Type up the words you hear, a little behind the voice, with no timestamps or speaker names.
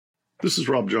This is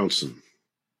Rob Johnson,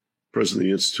 President of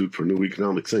the Institute for New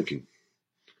Economic Thinking.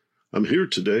 I'm here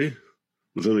today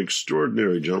with an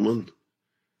extraordinary gentleman,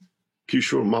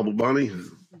 Kishore Mahbubani,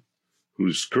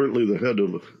 who's currently the head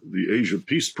of the Asia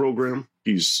Peace Program.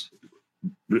 He's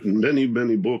written many,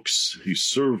 many books. He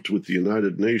served with the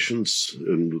United Nations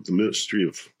and with the Ministry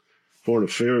of Foreign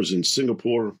Affairs in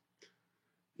Singapore.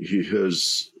 He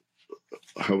has,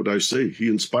 he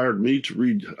inspired me to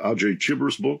read Ajay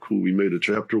Chibber's book, who we made a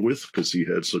chapter with because he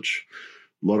had such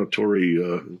laudatory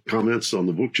comments on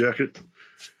the book jacket.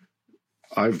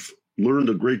 I've learned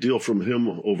a great deal from him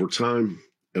over time,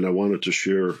 and I wanted to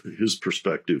share his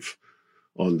perspective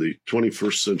on the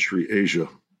 21st century Asia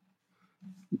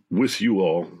with you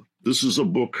all. This is a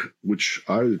book which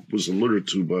I was alerted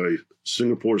to by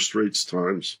Singapore Straits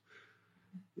Times.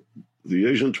 The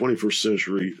Asian 21st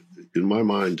century, in my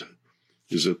mind,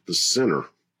 is at the center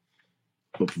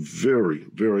of very,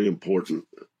 very important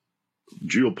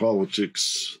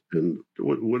geopolitics and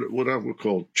what I would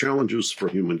call challenges for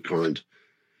humankind.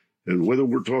 And whether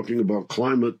we're talking about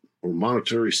climate or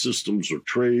monetary systems or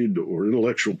trade or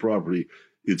intellectual property,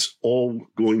 it's all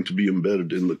going to be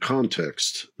embedded in the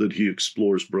context that he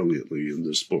explores brilliantly in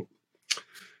this book.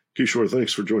 Kishore,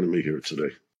 thanks for joining me here today.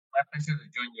 My pleasure to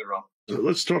join you, Rob.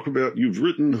 Let's talk about, you've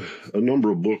written a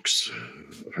number of books,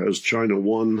 Has China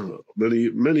Won?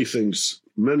 Many things,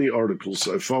 many articles.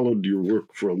 I followed your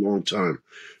work for a long time,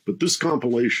 but this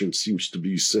compilation seems to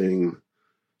be saying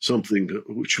something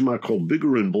which you might call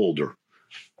bigger and bolder.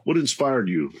 What inspired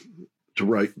you to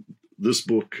write this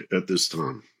book at this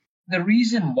time? The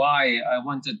reason why I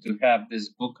wanted to have this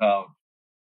book out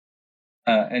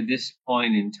at this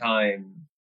point in time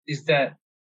is that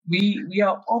we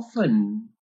are often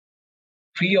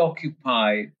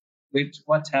preoccupied with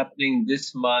what's happening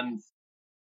this month,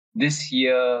 this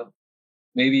year,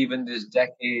 maybe even this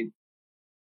decade,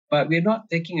 but we're not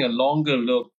taking a longer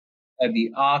look at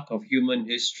the arc of human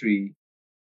history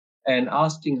and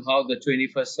asking how the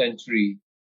 21st century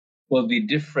will be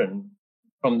different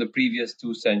from the previous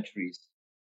 2 centuries.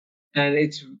 And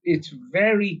it's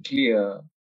very clear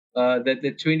that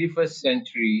the 21st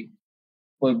century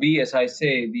will be, as I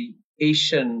say, the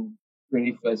Asian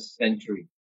 21st century.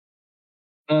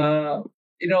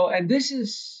 And this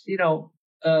is,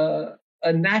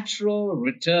 a natural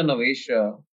return of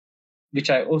Asia,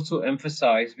 which I also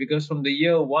emphasize, because from the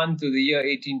year 1 to the year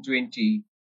 1820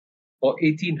 or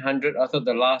 1800, out of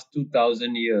the last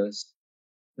 2,000 years,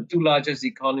 the 2 largest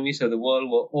economies of the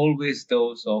world were always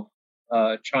those of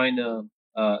China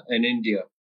and India.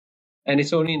 And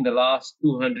it's only in the last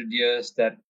 200 years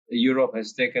that Europe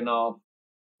has taken off,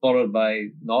 followed by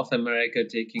North America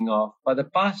taking off. But the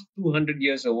past 200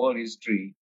 years of world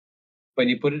history, when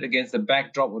you put it against the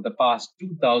backdrop of the past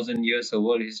 2,000 years of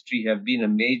world history, have been a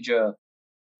major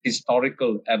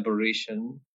historical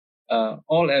aberration.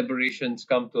 All aberrations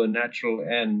come to a natural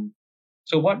end.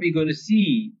 So what we're going to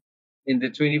see in the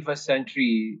 21st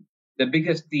century, the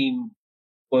biggest theme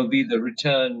will be the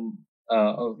return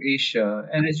of Asia.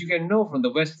 And as you can know from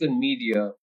the Western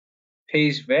media,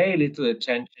 pays very little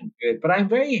attention to it. But I'm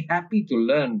very happy to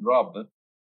learn, Rob,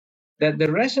 that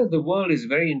the rest of the world is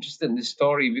very interested in this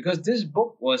story, because this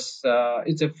book it's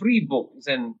a free book. It's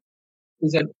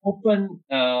an open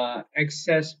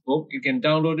access book. You can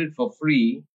download it for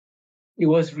free. It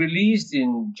was released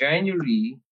in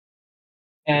January.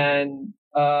 And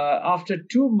after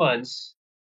 2 months,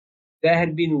 there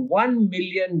had been 1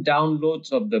 million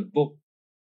downloads of the book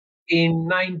in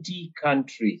 90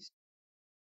 countries.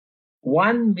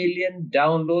 1 million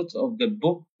downloads of the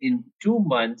book in 2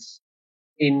 months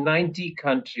in 90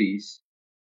 countries.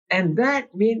 And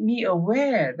that made me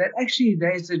aware that actually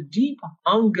there is a deep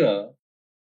hunger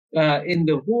in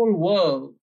the whole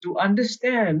world to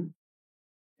understand,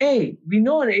 hey, we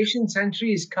know an Asian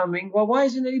century is coming. Well, why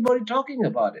isn't anybody talking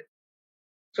about it?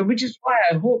 So which is why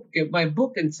I hope my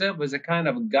book can serve as a kind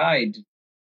of a guide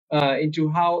into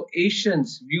how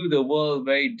Asians view the world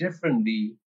very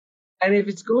differently. And if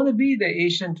it's going to be the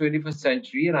Asian 21st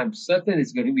century, and I'm certain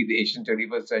it's going to be the Asian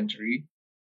 21st century,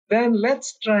 then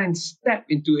let's try and step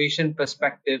into Asian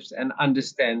perspectives and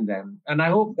understand them. And I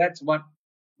hope that's what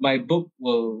my book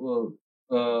will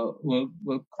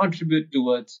contribute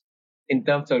towards in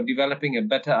terms of developing a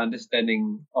better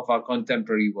understanding of our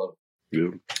contemporary world.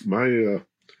 Yeah, my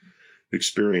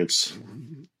experience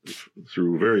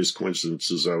through various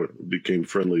coincidences, I became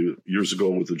friendly years ago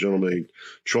with a gentleman named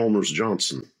Chalmers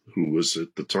Johnson, who was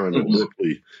at the time at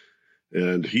Berkeley,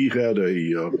 and he had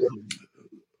a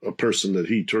person that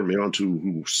he turned me on to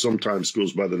who sometimes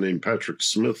goes by the name Patrick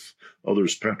Smith,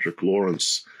 others Patrick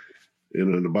Lawrence.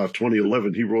 And in about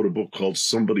 2011, he wrote a book called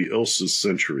Somebody Else's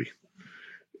Century.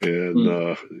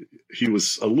 And he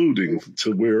was alluding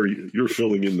to where you're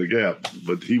filling in the gap,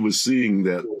 but he was seeing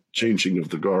that changing of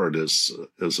the guard as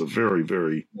a very,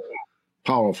 very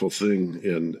powerful thing.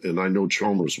 And I know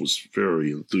Chalmers was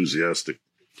very enthusiastic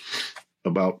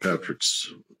about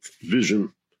Patrick's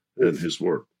vision and his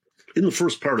work. In the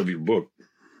first part of your book,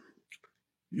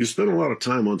 you spent a lot of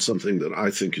time on something that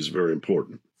I think is very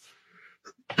important.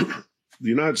 The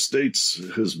United States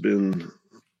has been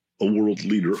a world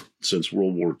leader since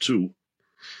World War II.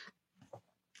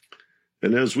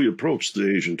 And as we approach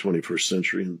the Asian 21st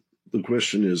century, the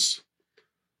question is,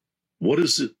 what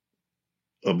is it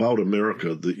about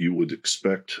America that you would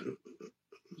expect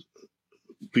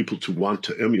people to want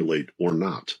to emulate or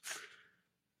not?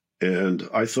 And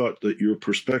I thought that your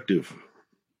perspective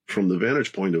from the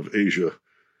vantage point of Asia,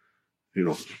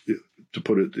 to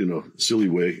put it in a silly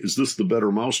way, is this the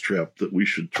better mousetrap that we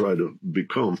should try to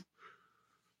become?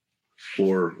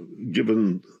 Or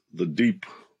given the deep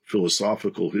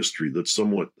philosophical history that's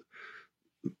somewhat,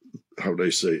 how would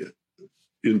I say it,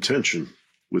 in tension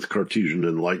with Cartesian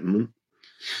enlightenment,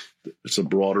 it's a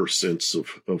broader sense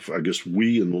of I guess,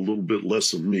 we and a little bit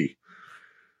less of me.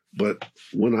 But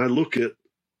when I look at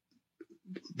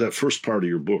that first part of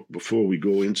your book, before we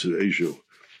go into Asia,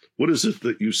 what is it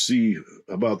that you see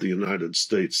about the United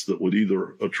States that would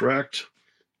either attract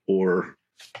or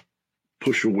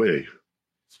push away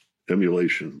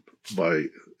emulation by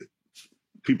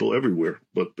people everywhere,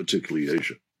 but particularly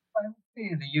Asia? I would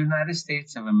say the United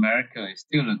States of America is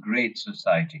still a great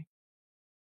society.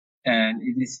 And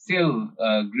it is still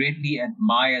a greatly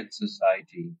admired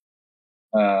society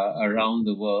around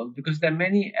the world, because there are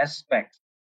many aspects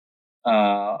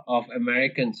of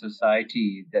American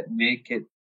society that make it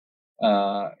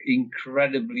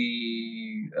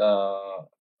incredibly, sort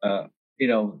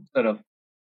of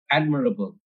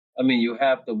admirable. I mean, you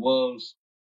have the world's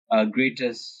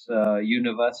greatest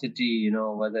university,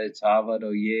 whether it's Harvard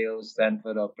or Yale,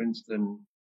 Stanford or Princeton,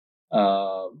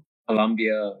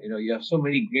 Columbia. You have so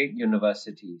many great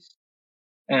universities,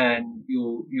 and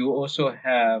you also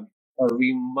have a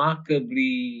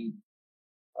remarkably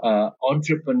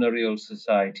entrepreneurial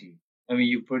society. I mean,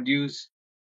 you produce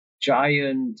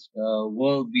giant,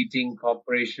 world-beating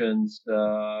corporations,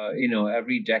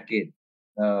 every decade.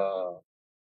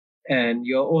 And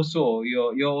you're also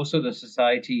the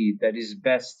society that is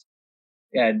best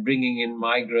at bringing in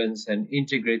migrants and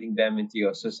integrating them into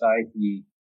your society.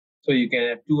 So you can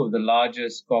have two of the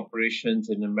largest corporations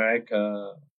in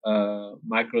America,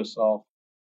 Microsoft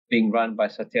being run by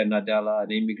Satya Nadella,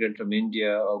 an immigrant from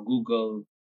India, or Google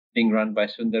being run by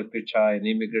Sundar Pichai, an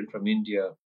immigrant from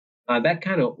India. That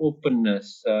kind of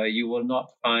openness you will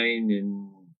not find in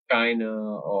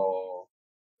China or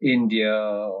India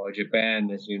or Japan,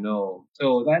 as you know.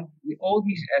 So that all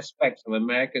these aspects of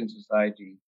American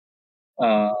society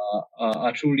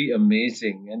are truly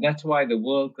amazing. And that's why the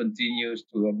world continues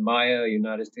to admire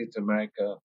United States of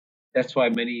America. That's why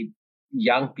many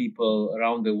young people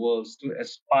around the world still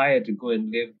aspire to go and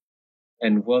live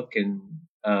and work in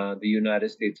the United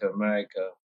States of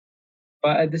America.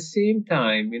 But at the same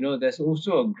time, there's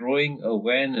also a growing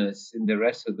awareness in the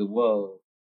rest of the world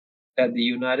that the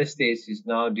United States is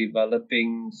now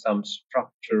developing some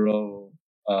structural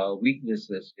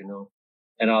weaknesses,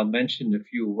 and I'll mention a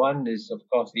few. One is, of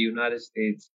course, the United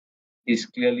States is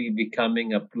clearly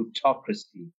becoming a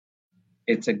plutocracy.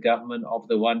 It's a government of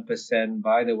the 1%,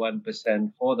 by the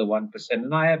 1%, for the 1%.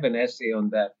 And I have an essay on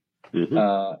that in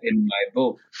my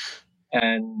book.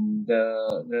 And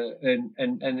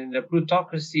in the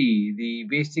plutocracy,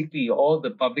 basically all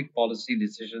the public policy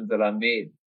decisions that are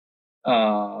made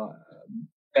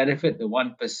benefit the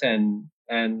 1%,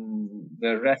 and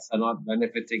the rest are not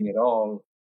benefiting at all.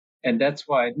 And that's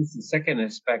why this is the second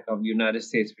aspect of the United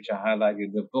States, which I highlight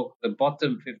in the book. The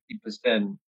bottom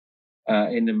 50%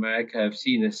 in America have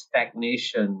seen a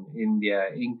stagnation in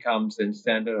their incomes and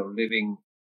standard of living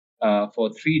for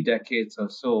 3 decades or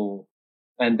so.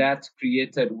 And that's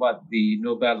created what the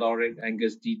Nobel laureate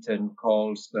Angus Deaton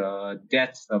calls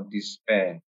deaths of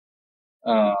despair.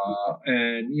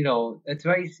 And, that's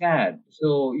very sad.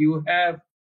 So you have,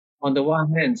 on the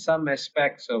one hand, some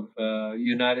aspects of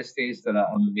United States that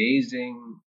are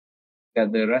amazing,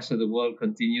 that the rest of the world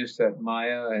continues to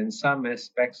admire, and some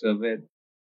aspects of it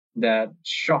that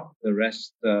shock the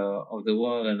rest of the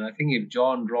world. And I think if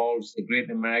John Rawls, the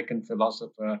great American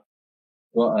philosopher,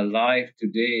 were alive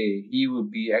today, he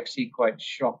would be actually quite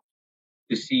shocked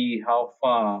to see how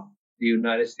far the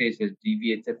United States has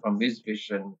deviated from his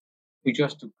vision, which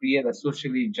was to create a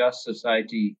socially just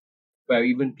society where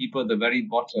even people at the very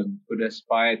bottom could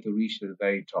aspire to reach the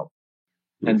very top.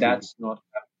 And that's not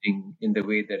happening. happening in the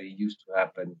way that it used to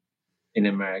happen in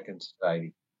American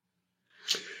society.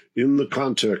 In the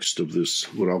context of this,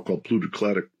 what I'll call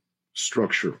plutocratic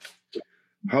structure,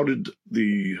 how did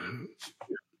the,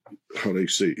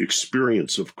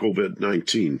 experience of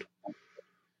COVID-19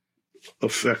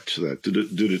 affect that?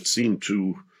 Did it seem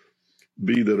to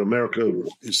be that America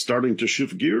is starting to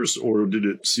shift gears, or did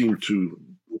it seem to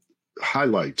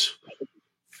highlight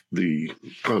the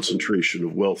concentration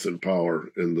of wealth and power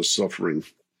and the suffering,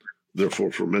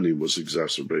 therefore, for many was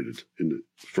exacerbated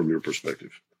from your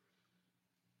perspective?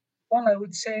 Well, I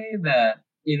would say that,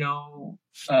 the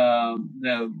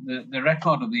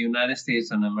record of the United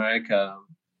States and America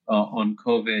on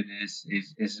COVID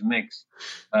is mixed.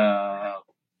 On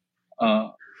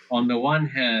the one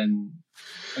hand,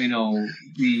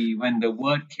 when the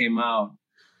word came out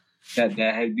that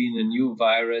there had been a new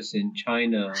virus in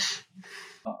China,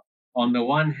 on the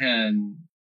one hand,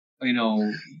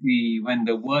 when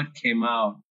the word came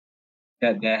out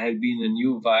that there had been a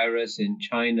new virus in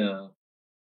China,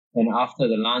 and after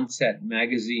the Lancet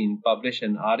magazine published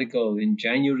an article in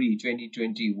January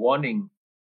 2020 warning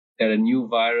that a new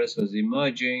virus was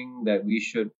emerging, that we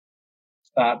should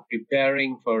start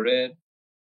preparing for it.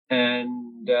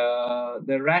 And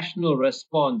the rational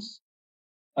response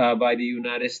by the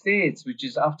United States, which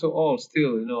is, after all,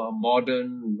 still a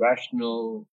modern,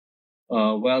 rational,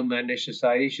 well-managed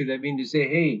society, should have been to say,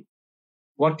 hey,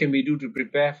 what can we do to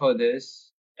prepare for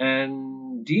this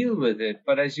and deal with it?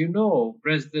 But as you know,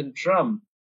 President Trump,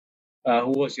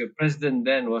 who was your president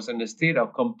then, was in a state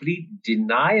of complete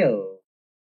denial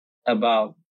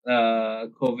about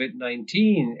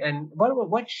COVID-19. And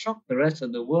what shocked the rest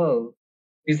of the world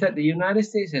is that the United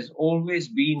States has always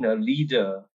been a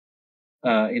leader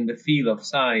in the field of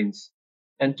science.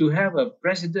 And to have a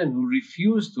president who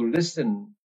refused to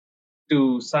listen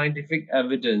to scientific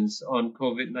evidence on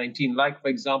COVID-19, like, for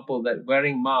example, that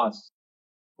wearing masks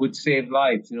would save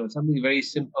lives, something very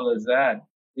simple as that.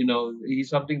 He's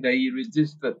something that he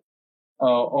resisted,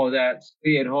 or that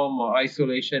stay at home or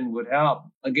isolation would help.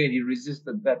 Again, he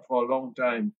resisted that for a long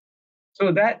time.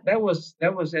 So that was,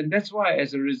 and that's why,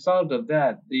 as a result of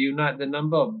that, the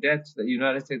number of deaths that the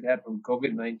United States had from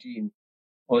COVID-19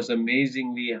 was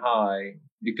amazingly high,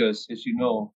 because, as you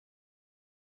know,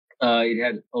 it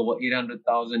had over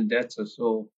 800,000 deaths or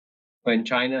so, when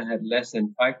China had less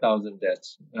than 5,000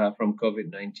 deaths from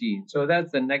COVID-19. So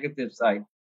that's the negative side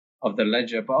of the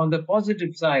ledger. But on the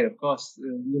positive side, of course,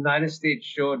 the United States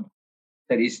showed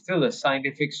that it's still a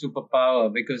scientific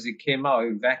superpower, because it came out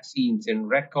with vaccines in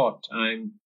record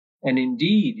time. And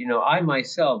indeed, I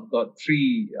myself got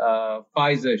 3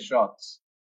 Pfizer shots.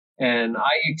 And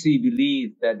I actually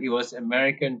believe that it was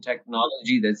American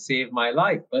technology that saved my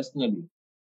life personally.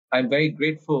 I'm very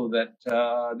grateful that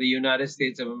the United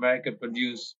States of America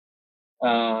produced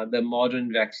the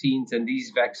modern vaccines, and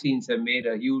these vaccines have made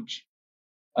a huge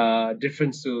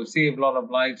difference to save a lot of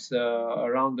lives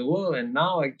around the world. And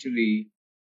now, actually,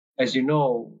 as you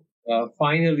know,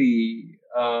 finally,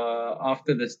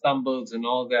 after the stumbles and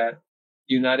all that,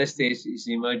 the United States is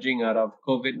emerging out of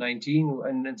COVID-19,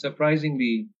 and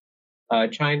surprisingly,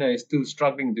 China is still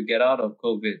struggling to get out of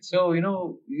COVID. So,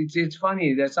 it's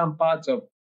funny. There's some parts of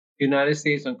United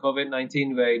States on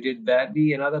COVID-19 where it did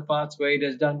badly, and other parts where it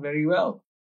has done very well.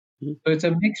 So it's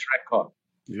a mixed record.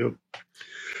 Yep.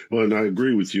 Well, and I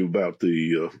agree with you about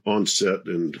the onset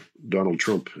and Donald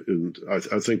Trump. And I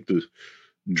think the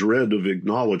dread of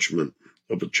acknowledgement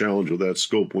of a challenge of that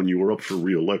scope when you were up for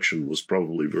re-election was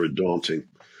probably very daunting.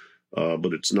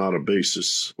 But it's not a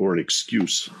basis or an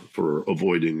excuse for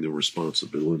avoiding the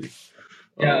responsibility.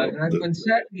 Yeah, and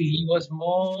sadly, he was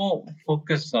more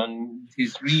focused on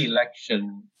his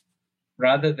re-election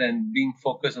rather than being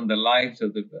focused on the lives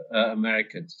of the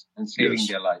Americans and saving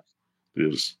their lives.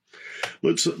 Yes.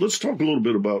 Let's talk a little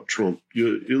bit about Trump.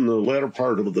 In the latter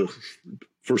part of the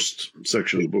first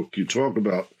section of the book, you talk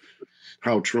about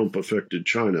how Trump affected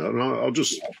China. And I'll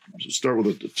just start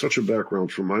with a touch of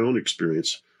background from my own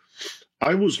experience.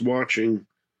 I was watching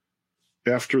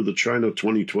after the China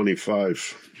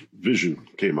 2025 vision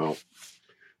came out,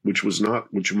 which was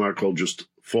not what you might call just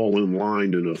fall in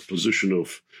line in a position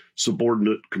of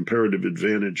subordinate comparative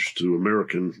advantage to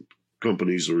American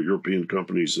companies or European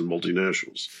companies and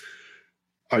multinationals.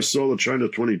 I saw the China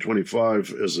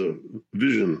 2025 as a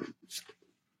vision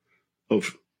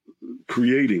of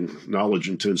creating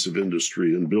knowledge-intensive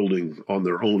industry and building on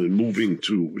their own and moving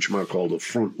to, which you might call the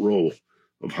front row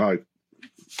of high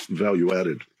value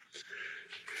added.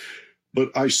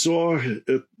 But I saw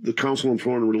at the Council on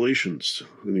Foreign Relations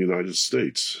in the United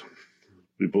States,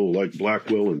 people like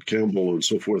Blackwell and Campbell and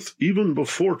so forth, even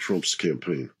before Trump's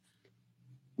campaign,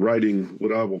 writing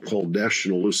what I will call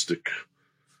nationalistic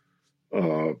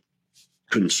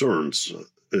concerns,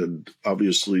 and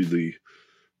obviously the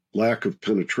lack of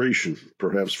penetration,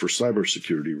 perhaps for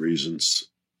cybersecurity reasons,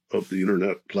 of the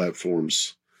internet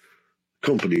platforms,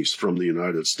 companies from the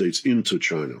United States into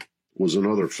China was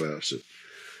another facet.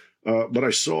 But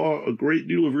I saw a great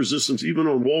deal of resistance even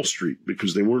on Wall Street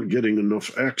because they weren't getting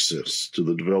enough access to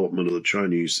the development of the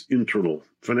Chinese internal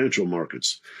financial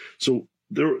markets. So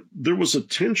there was a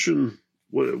tension,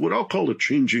 what I'll call a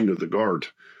changing of the guard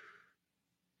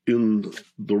in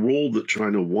the role that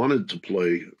China wanted to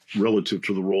play relative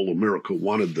to the role America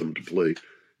wanted them to play.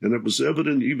 And it was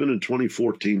evident even in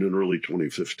 2014 and early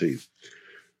 2015.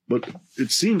 But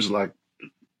it seems like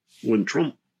when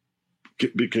Trump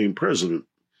became president,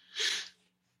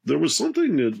 there was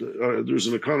something that there's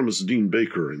an economist, Dean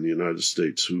Baker, in the United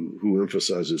States, who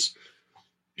emphasizes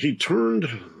he turned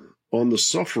on the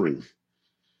suffering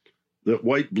that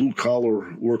white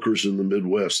blue-collar workers in the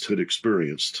Midwest had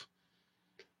experienced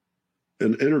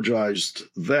and energized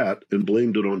that and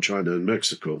blamed it on China and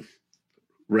Mexico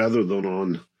rather than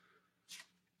on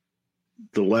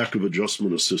the lack of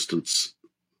adjustment assistance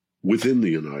within the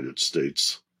United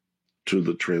States to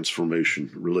the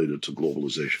transformation related to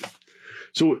globalization.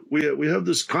 So we have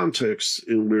this context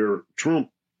in where Trump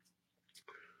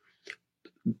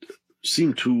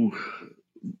seemed to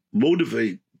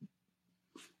motivate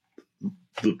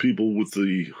the people with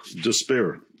the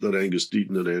despair that Angus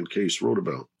Deaton and Ann Case wrote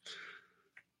about.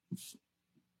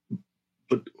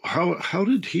 But how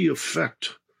did he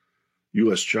affect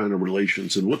U.S.-China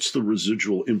relations, and what's the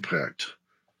residual impact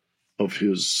of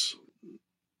his,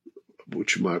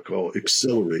 what you might call,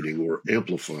 accelerating or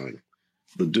amplifying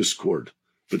the discord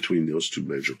between those two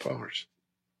major powers?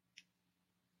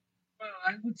 Well,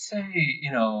 I would say,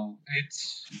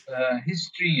 it's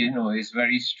history, is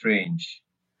very strange.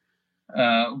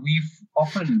 We've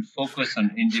often focused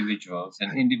on individuals,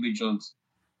 and individuals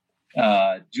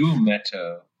do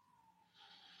matter.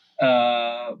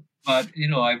 But,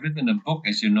 I've written a book,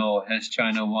 as you know, Has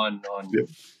China Won, on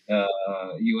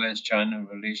U.S.-China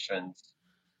relations.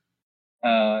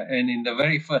 And in the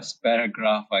very first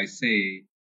paragraph, I say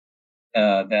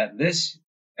that this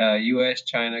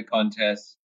U.S.-China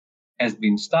contest has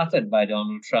been started by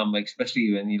Donald Trump,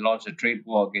 especially when he launched a trade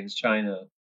war against China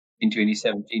in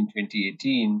 2017,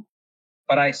 2018.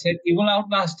 But I said he will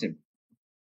outlast him.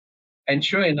 And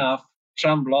sure enough,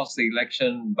 Trump lost the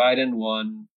election, Biden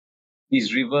won.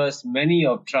 He's reversed many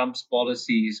of Trump's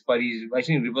policies, but he's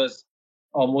actually reversed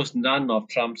almost none of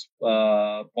Trump's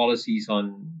policies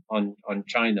on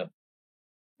China.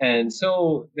 And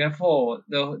so, therefore,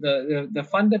 the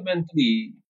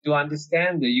fundamentally, to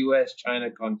understand the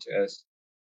U.S.-China contest,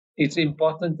 it's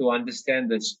important to understand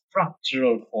the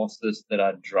structural forces that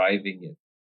are driving it.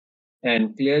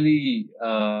 And clearly,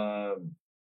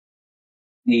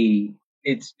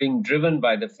 it's being driven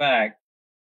by the fact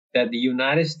that the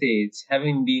United States,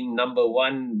 having been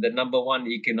the number one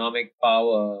economic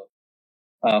power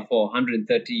for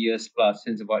 130 years plus,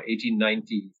 since about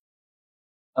 1890,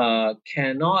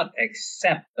 cannot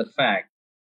accept the fact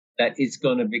that it's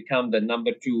going to become the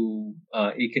number two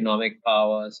economic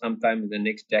power sometime in the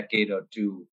next decade or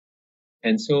two.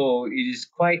 And so it is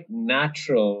quite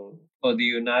natural for the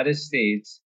United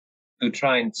States to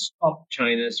try and stop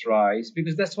China's rise,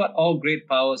 because that's what all great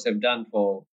powers have done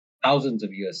for thousands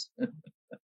of years.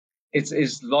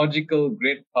 It's logical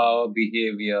great power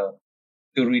behavior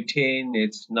to retain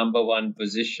its number one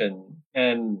position.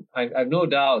 And I've no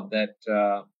doubt that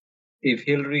if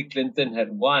Hillary Clinton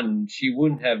had won, she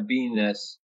wouldn't have been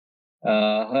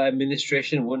her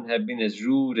administration wouldn't have been as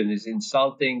rude and as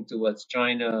insulting towards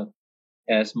China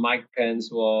as Mike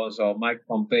Pence was or Mike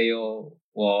Pompeo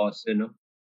was,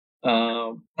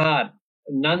 But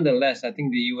nonetheless, I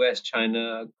think the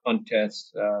U.S.-China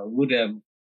contest would have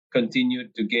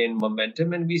continued to gain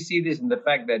momentum. And we see this in the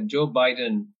fact that Joe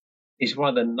Biden is one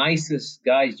of the nicest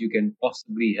guys you can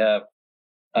possibly have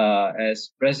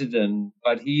as president,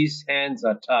 but his hands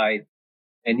are tied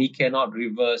and he cannot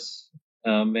reverse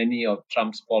many of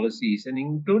Trump's policies, and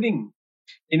including,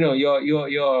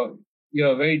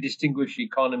 you're a very distinguished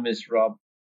economist, Rob.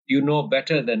 You know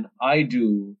better than I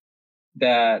do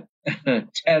that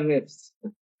tariffs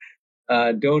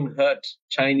don't hurt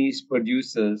Chinese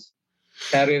producers.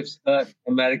 Tariffs hurt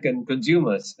American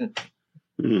consumers.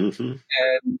 Mm-hmm. And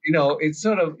it's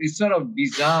sort of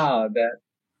bizarre that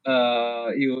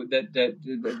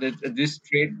that this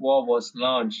trade war was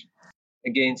launched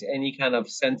against any kind of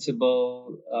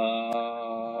sensible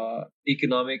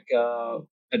economic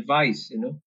advice.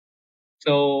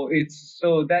 So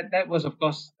that was, of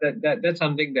course, that's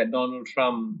something that Donald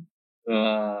Trump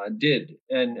did,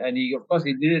 and he, of course,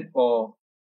 he did it for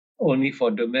only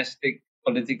for domestic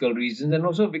political reasons, and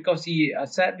also because he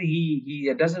sadly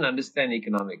he doesn't understand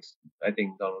economics. I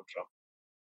think Donald Trump,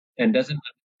 and doesn't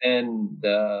understand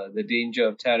the danger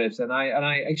of tariffs. And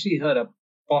I actually heard a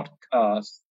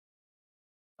podcast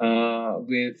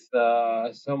with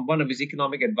one of his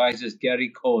economic advisors, Gary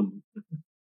Cohn,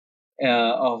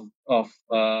 of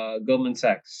Goldman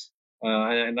Sachs,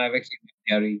 and I've actually met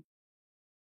Gary.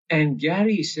 And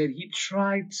Gary said he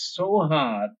tried so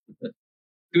hard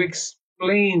to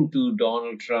explain to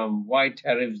Donald Trump why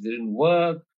tariffs didn't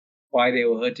work, why they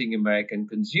were hurting American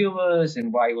consumers,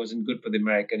 and why it wasn't good for the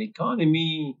American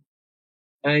economy.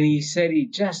 And he said he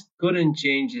just couldn't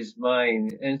change his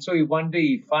mind. And so one day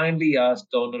he finally asked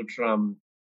Donald Trump,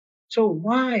 so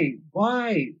why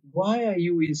are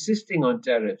you insisting on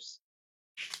tariffs?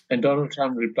 And Donald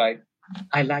Trump replied,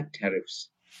 I like tariffs.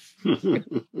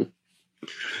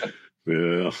 Yeah,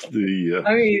 I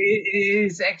mean, it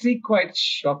is actually quite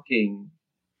shocking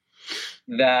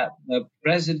that the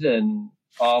president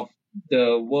of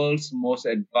the world's most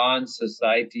advanced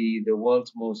society, the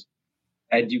world's most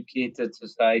educated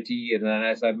society, and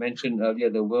as I mentioned earlier,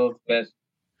 the world's best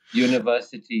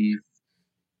universities,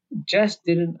 just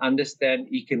didn't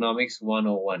understand economics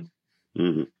 101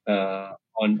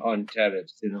 on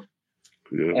tariffs,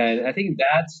 Yeah. And I think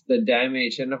that's the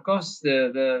damage. And of course,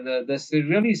 the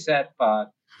really sad part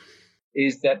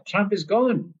is that Trump is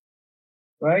gone,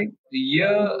 right? A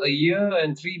year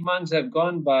and 3 months have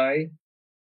gone by,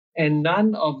 and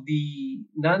none of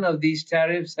these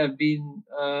tariffs have been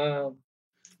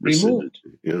removed.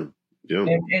 Yeah.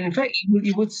 And in fact,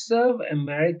 it would serve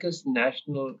America's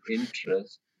national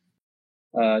interest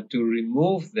to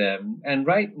remove them. And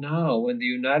right now, when the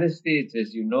United States,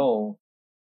 as you know,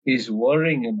 is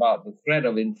worrying about the threat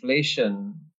of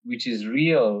inflation, which is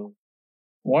real,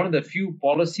 one of the few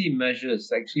policy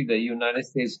measures actually the United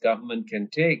States government can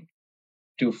take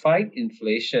to fight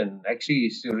inflation actually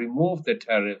is to remove the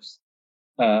tariffs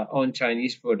on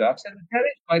Chinese products. And the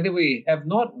tariffs, by the way, have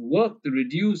not worked to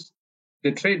reduce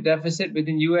the trade deficit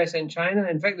between US and China.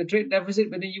 In fact, the trade deficit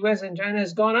between US and China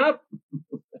has gone up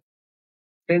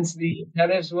since the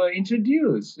tariffs were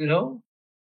introduced,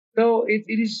 So it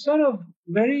is sort of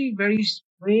very, very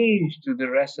strange to the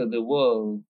rest of the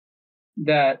world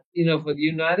that, for the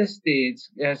United States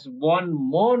has won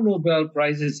more Nobel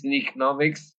Prizes in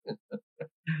economics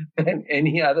than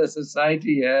any other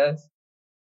society has.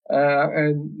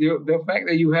 And the fact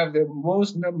that you have the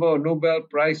most number of Nobel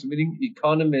Prize winning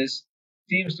economists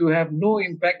seems to have no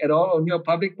impact at all on your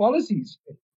public policies.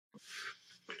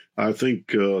 I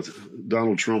think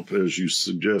Donald Trump, as you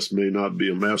suggest, may not be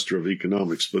a master of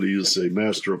economics, but he is a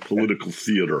master of political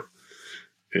theater.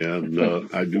 And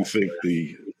I do think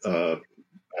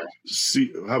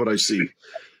how would I see?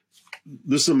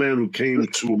 This is a man who came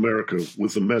to America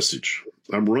with a message.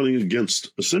 I'm running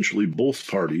against essentially both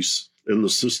parties, and the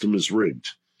system is rigged.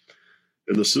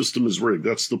 And the system is rigged.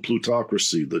 That's the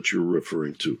plutocracy that you're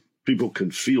referring to. People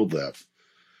can feel that.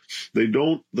 They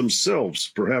don't themselves.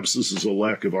 Perhaps this is a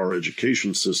lack of our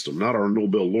education system, not our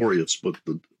Nobel laureates, but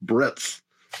the breadth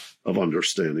of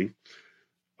understanding.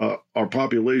 Our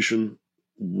population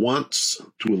wants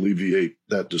to alleviate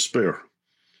that despair.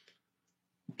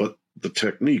 But the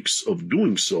techniques of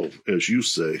doing so, as you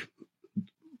say,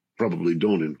 probably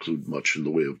don't include much in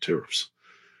the way of tariffs.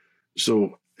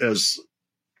 So as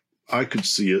I could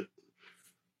see it,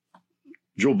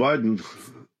 Joe Biden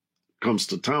comes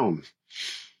to town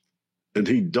and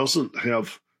he doesn't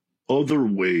have other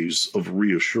ways of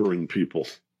reassuring people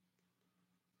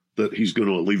that he's going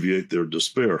to alleviate their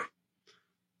despair.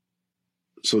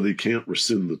 So they can't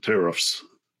rescind the tariffs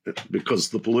because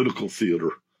the political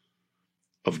theater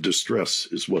of distress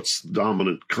is what's the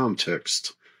dominant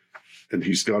context. And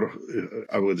he's got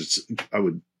how would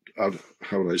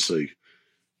I say,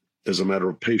 as a matter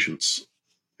of patience,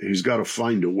 he's got to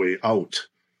find a way out.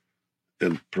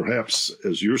 And perhaps,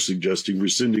 as you're suggesting,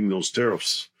 rescinding those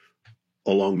tariffs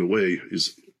along the way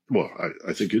is,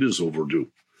 I think it is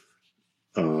overdue.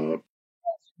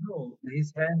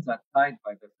 His hands are tied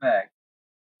by the fact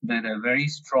that a very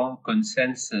strong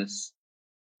consensus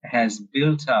has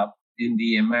built up in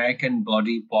the American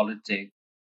body politic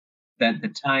that the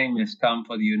time has come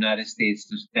for the United States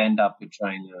to stand up to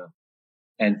China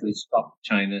and to stop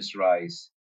China's rise.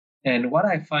 And what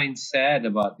I find sad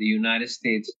about the United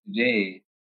States today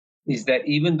is that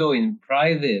even though in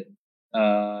private,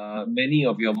 many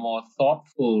of your more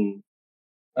thoughtful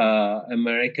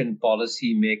American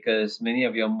policymakers, many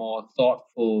of your more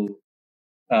thoughtful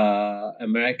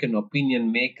American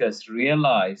opinion makers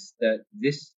realize that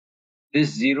this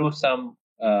zero-sum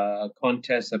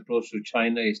contest approach to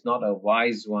China is not a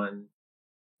wise one,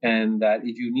 and that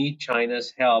if you need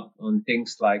China's help on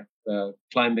things like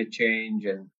climate change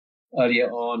and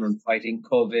earlier on fighting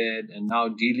COVID and now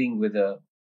dealing with a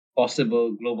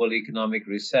possible global economic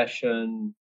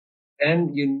recession,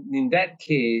 then in that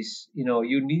case,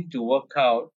 you need to work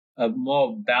out a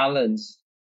more balanced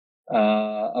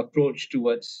approach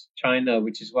towards China,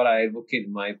 which is what I advocate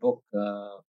in my book,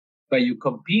 where you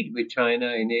compete with China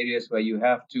in areas where you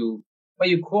have to, where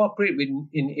you cooperate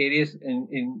in areas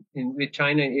with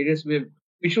China in areas where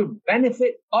we should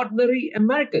benefit ordinary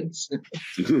Americans.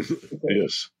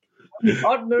 Yes.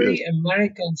 Ordinary Yes.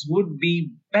 Americans would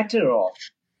be better off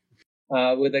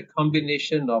with a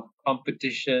combination of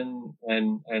competition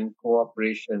and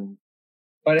cooperation.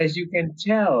 But as you can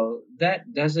tell,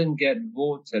 that doesn't get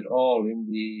votes at all in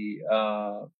the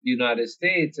United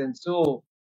States. And so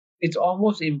it's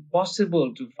almost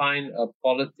impossible to find a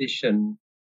politician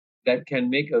that can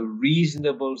make a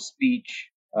reasonable speech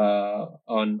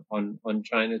on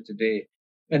China today.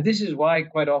 And this is why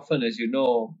quite often, as you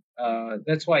know,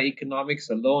 that's why economics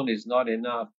alone is not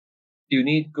enough. You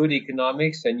need good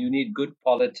economics and you need good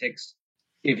politics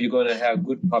if you're going to have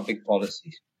good public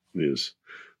policies. Yes.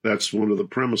 That's one of the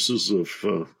premises of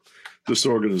this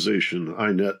organization,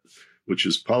 INET, which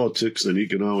is politics and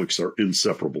economics are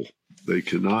inseparable. They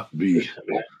cannot be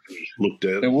looked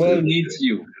at. The world needs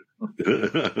you.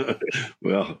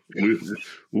 Well,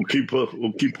 we'll keep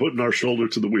putting our shoulder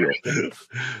to the wheel.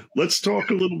 Let's talk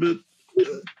a little bit.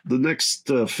 The next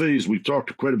phase, we've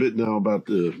talked quite a bit now about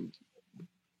the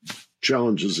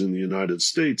challenges in the United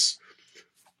States.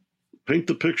 Paint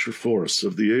the picture for us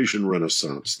of the Asian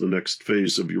Renaissance, the next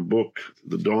phase of your book,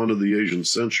 the dawn of the Asian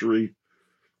century,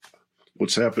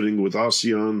 what's happening with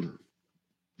ASEAN,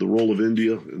 the role of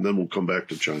India, and then we'll come back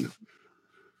to China.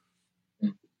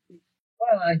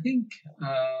 Well, I think,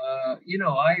 I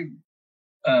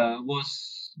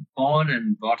was born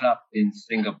and brought up in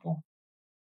Singapore.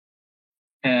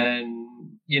 And,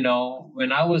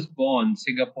 when I was born,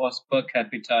 Singapore's per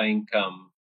capita income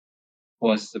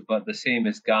was about the same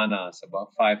as Ghana's,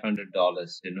 about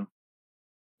 $500,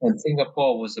 And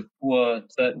Singapore was a poor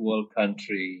third world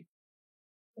country.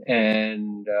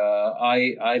 And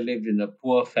I lived in a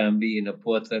poor family in a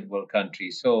poor third world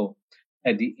country. So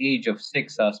at the age of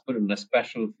 6, I was put on a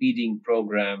special feeding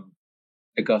program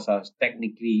because I was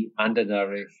technically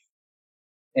undernourished.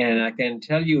 And I can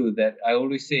tell you that I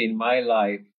always say in my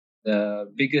life,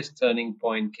 the biggest turning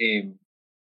point came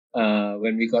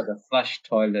when we got a flush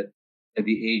toilet at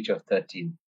the age of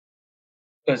 13.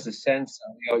 Because the sense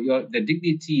of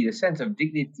the sense of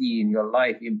dignity in your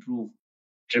life improved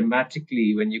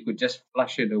dramatically when you could just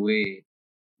flush it away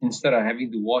instead of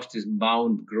having to watch this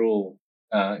mound grow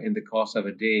in the course of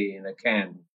a day in a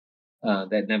can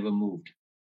that never moved.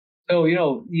 So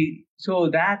so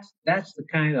that's the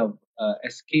kind of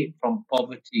escape from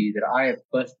poverty that I have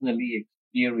personally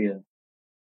experienced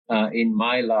in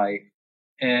my life,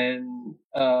 and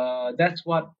that's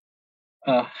what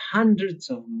hundreds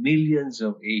of millions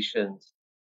of Asians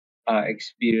are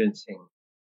experiencing.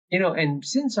 And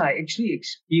since I actually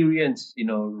experienced,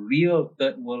 real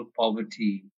third world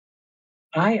poverty,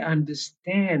 I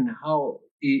understand how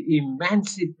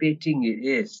emancipating it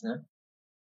is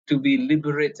to be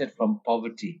liberated from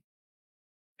poverty.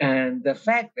 And the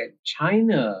fact that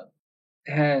China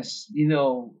has,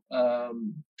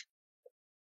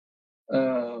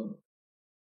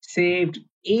 saved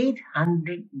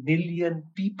 800 million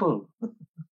people,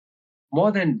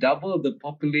 more than double the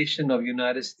population of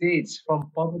United States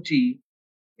from poverty,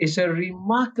 is a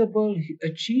remarkable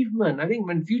achievement. I think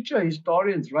when future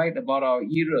historians write about our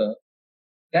era,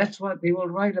 that's what they will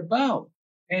write about.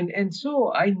 And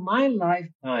so in my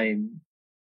lifetime,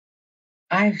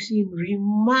 I've seen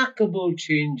remarkable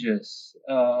changes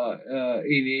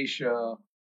in Asia,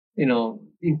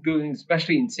 including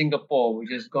especially in Singapore,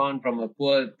 which has gone from a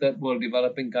poor third world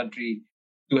developing country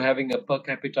to having a per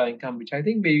capita income, which I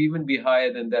think may even be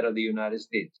higher than that of the United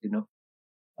States.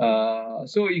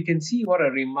 So you can see what a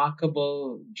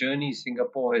remarkable journey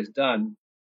Singapore has done.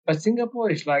 But Singapore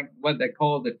is like what they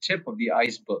call the tip of the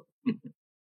iceberg.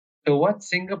 So what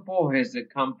Singapore has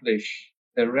accomplished,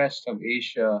 the rest of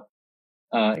Asia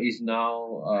is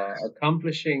now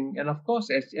accomplishing. And of course,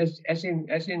 as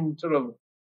in sort of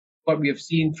what we have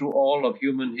seen through all of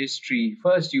human history,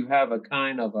 first you have a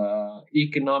kind of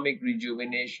economic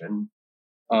rejuvenation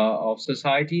of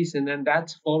societies, and then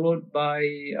that's followed by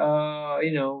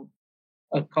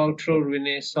a cultural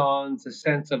renaissance, a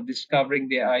sense of discovering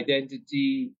their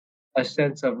identity, a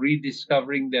sense of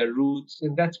rediscovering their roots,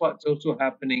 and that's what's also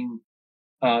happening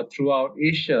throughout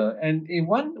Asia. And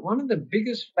one of the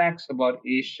biggest facts about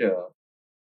Asia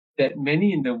that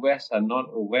many in the West are not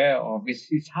aware of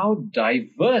is how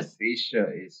diverse Asia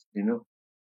is.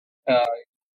 Uh,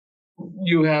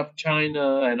 you have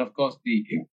China and, of course, the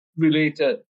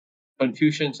related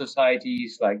Confucian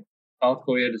societies like South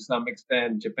Korea to some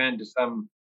extent, Japan to some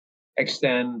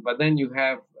extent. But then you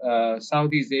have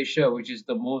Southeast Asia, which is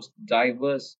the most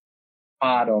diverse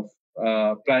part of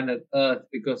planet Earth,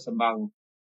 because among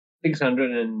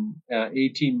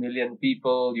 680 million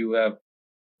people, you have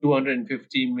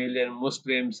 250 million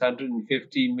Muslims,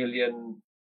 150 million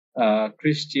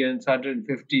Christians,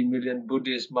 150 million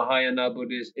Buddhists, Mahayana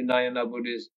Buddhists, Hinayana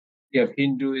Buddhists. You have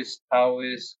Hinduists,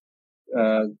 Taoists,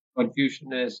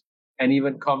 Confucianists, and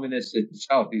even communists in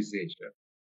Southeast Asia.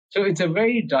 So it's a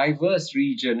very diverse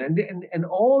region, and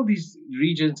all these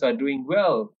regions are doing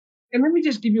well. And let me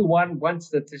just give you one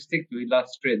statistic to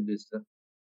illustrate this.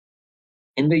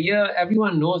 In the year,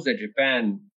 everyone knows that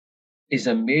Japan is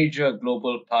a major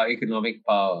global economic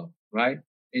power, right?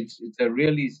 It's a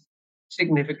really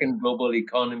significant global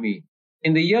economy.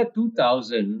 In the year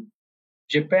 2000,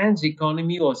 Japan's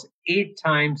economy was 8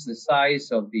 times the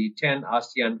size of the 10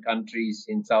 ASEAN countries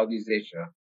in Southeast Asia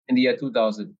in the year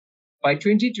 2000. By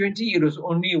 2020, it was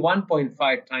only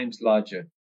 1.5 times larger.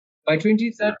 By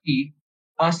 2030,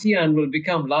 ASEAN will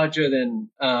become larger than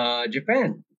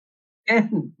Japan.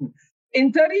 And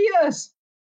in 30 years,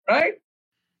 right?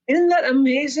 Isn't that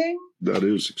amazing? That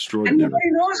is And extraordinary.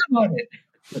 nobody knows about it.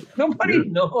 Nobody Yeah,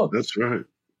 knows. that's right.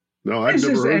 No, I've This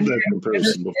never is- heard and- that and- and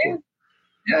comparison the before.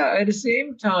 Yeah, at the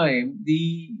same time,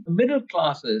 the middle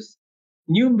classes,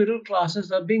 new middle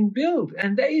classes are being built,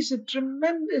 and there is a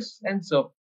tremendous sense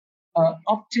of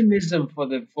optimism for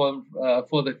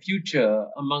the future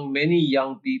among many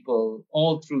young people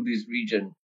all through this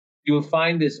region. You'll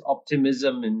find this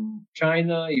optimism in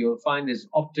China. You'll find this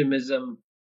optimism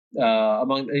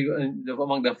among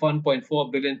the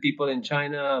 1.4 billion people in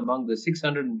China, among the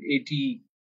 680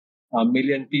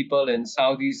 million people in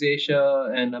Southeast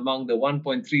Asia, and among the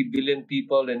 1.3 billion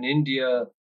people in India.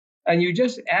 And you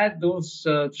just add those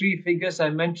 3 figures I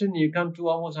mentioned, you come to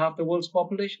almost half the world's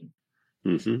population.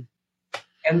 Hmm.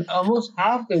 And almost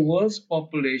half the world's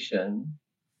population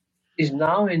is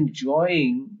now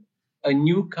enjoying a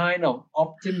new kind of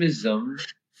optimism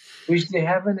which they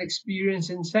haven't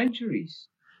experienced in centuries,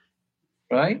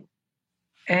 right?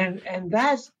 And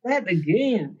that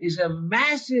again is a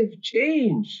massive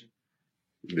change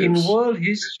in Yes. world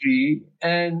history,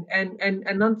 and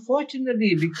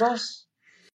unfortunately, because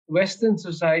Western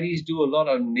societies do a lot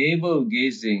of navel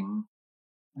gazing,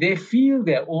 they feel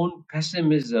their own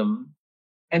pessimism,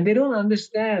 and they don't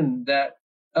understand that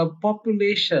a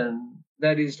population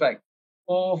that is like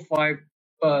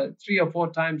 3 or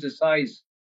 4 times the size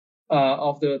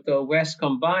of the West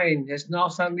combined has now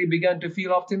suddenly begun to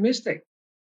feel optimistic,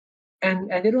 and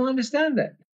they don't understand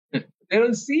that. They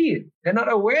don't see it. They're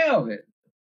not aware of it.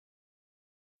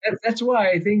 That's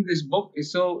why I think this book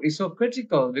is so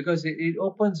critical, because it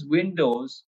opens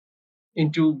windows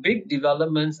into big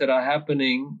developments that are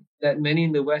happening that many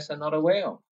in the West are not aware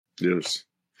of. Yes.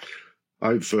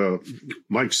 I've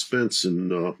Mike Spence and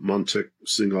Montek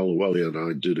Singh Ahluwalia and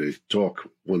I did a talk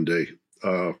one day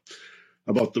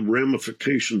about the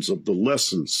ramifications of the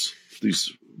lessons,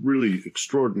 these really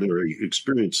extraordinary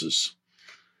experiences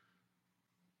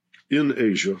in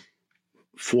Asia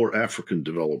for African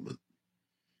development,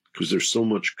 because there's so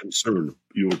much concern.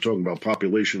 You were talking about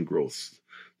population growth.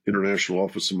 International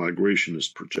Office of Migration is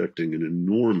projecting an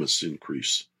enormous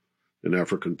increase in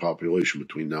African population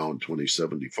between now and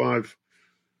 2075.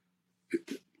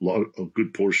 A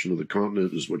good portion of the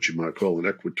continent is what you might call an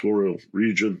equatorial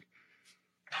region.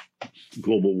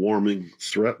 Global warming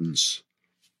threatens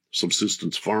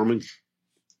subsistence farming,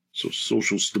 so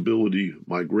social stability,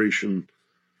 migration,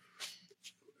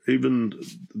 even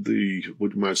the,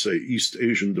 what you might say, East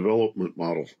Asian development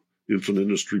model, infant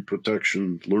industry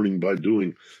protection, learning by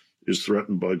doing, is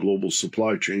threatened by global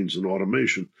supply chains and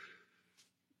automation.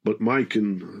 But Mike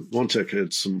and Montek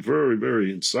had some very,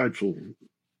 very insightful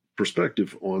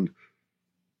perspective on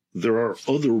there are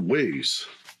other ways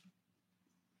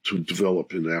to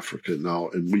develop in Africa now,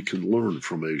 and we can learn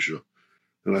from Asia.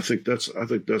 And I think that's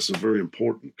a very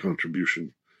important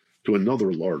contribution to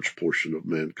another large portion of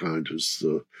mankind, is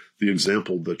the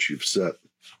example that you've set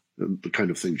and the kind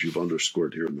of things you've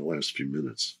underscored here in the last few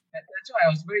minutes. That's why I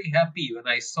was very happy when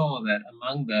I saw that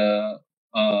among the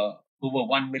over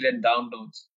 1 million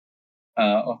downloads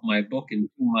of my book in 2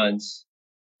 months,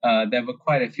 there were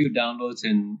quite a few downloads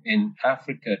in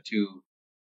Africa too.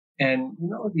 And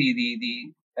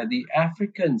the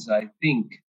Africans, I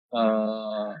think,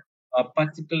 are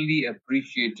particularly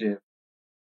appreciative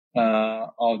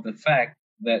of the fact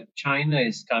that China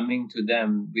is coming to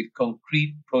them with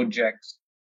concrete projects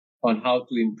on how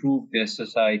to improve their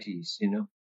societies,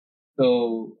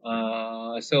 So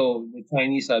the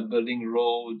Chinese are building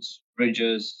roads,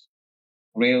 bridges,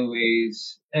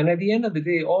 railways, and at the end of the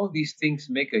day, all these things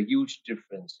make a huge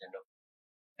difference.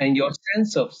 And your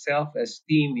sense of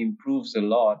self-esteem improves a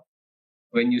lot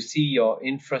when you see your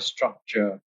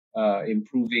infrastructure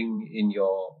improving in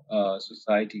your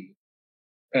society.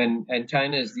 And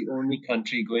China is the only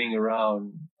country going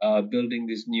around building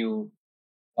this new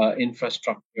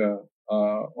infrastructure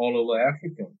all over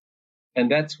Africa. And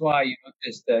that's why you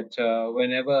notice that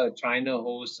whenever China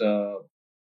hosts a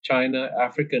China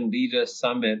African Leaders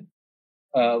Summit,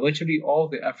 virtually all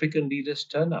the African leaders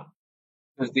turn up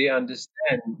because they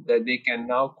understand that they can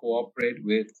now cooperate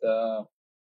with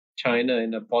China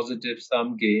in a positive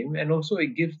sum game. And also,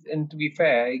 it gives, and to be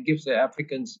fair, it gives the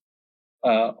Africans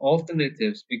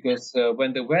alternatives because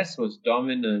when the West was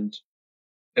dominant,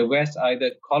 the West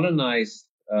either colonized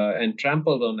and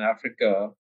trampled on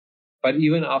Africa, but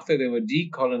even after they were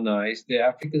decolonized, the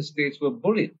African states were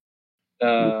bullied.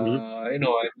 I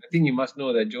think you must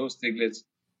know that Joe Stiglitz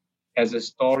has a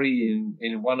story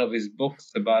in one of his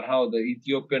books about how the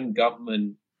Ethiopian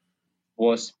government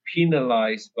was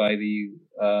penalized by the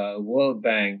World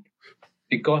Bank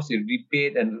because it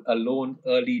repaid a loan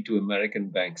early to American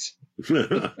banks.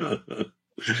 Yeah,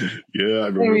 I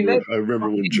remember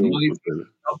when Joe was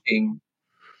talking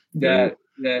that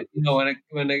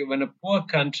when a poor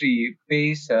country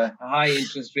pays a high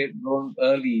interest rate loan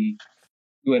early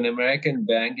to an American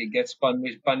bank, it gets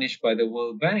punished by the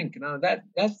World Bank. Now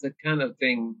that's the kind of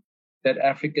thing that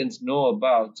Africans know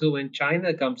about. So when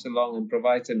China comes along and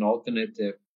provides an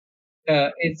alternative,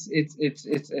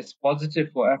 it's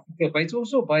positive for Africa, but it's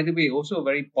also, by the way, also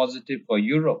very positive for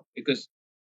Europe because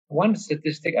one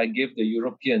statistic I give the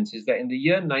Europeans is that in the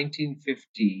year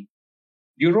 1950,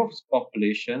 Europe's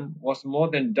population was more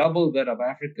than double that of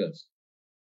Africa's.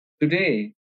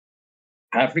 Today,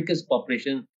 Africa's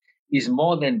population is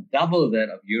more than double that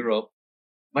of Europe,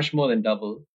 much more than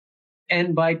double.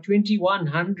 And by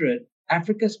 2100,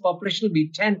 Africa's population will be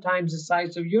 10 times the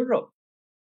size of Europe.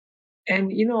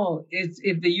 And,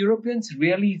 if the Europeans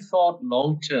really thought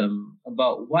long term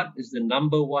about what is the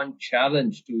number one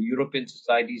challenge to European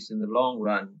societies in the long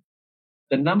run,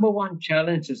 the number one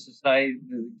challenge to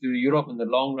Europe in the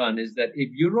long run is that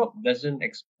if Europe doesn't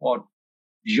export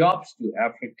jobs to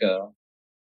Africa,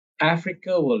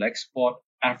 Africa will export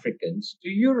Africans to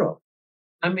Europe.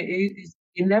 I mean, it's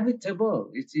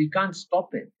inevitable. You can't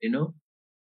stop it.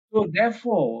 So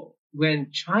therefore,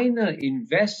 when China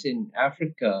invests in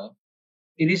Africa,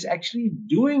 it is actually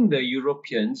doing the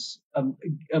Europeans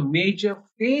a major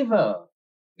favor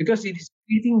because it is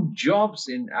creating jobs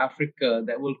in Africa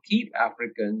that will keep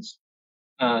Africans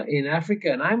in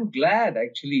Africa. And I'm glad,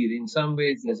 actually, in some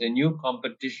ways, there's a new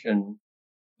competition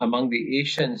among the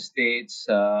Asian states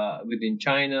within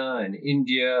China and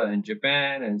India and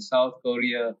Japan and South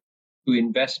Korea to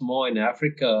invest more in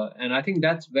Africa. And I think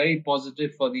that's very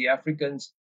positive for the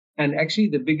Africans. And actually,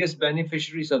 the biggest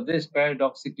beneficiaries of this,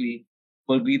 paradoxically,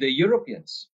 will be the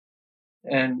Europeans.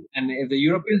 And if the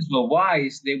Europeans were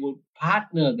wise, they would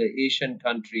partner the Asian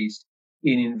countries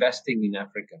in investing in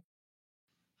Africa.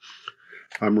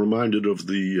 I'm reminded of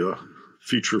the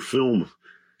feature film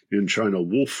in China,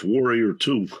 Wolf Warrior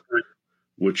 2,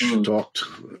 which talked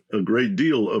a great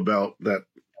deal about that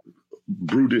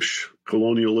brutish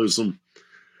colonialism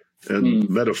and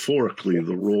metaphorically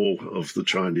the role of the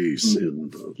Chinese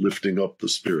in lifting up the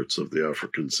spirits of the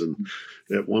Africans. And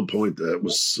at one point, that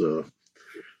was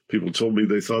people told me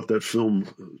they thought that film,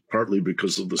 partly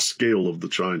because of the scale of the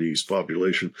Chinese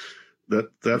population,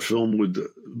 that film would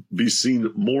be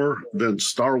seen more than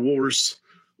Star Wars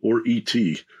or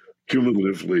E.T.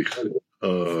 cumulatively.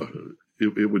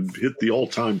 It would hit the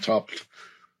all-time top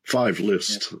 5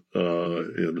 list,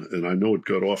 and I know it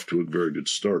got off to a very good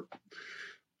start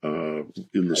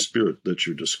in the spirit that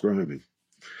you're describing.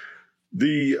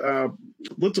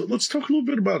 Let's talk a little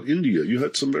bit about India. You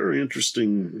had some very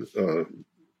interesting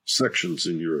sections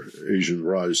in your Asian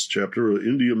Rise chapter.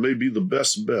 India may be the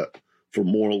best bet for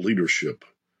moral leadership.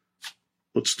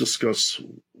 Let's discuss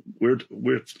where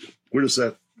does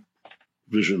that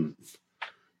vision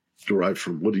derive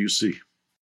from? What do you see?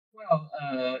 Well,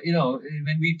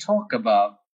 when we talk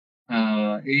about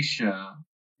Asia,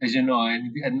 as you know,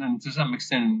 and to some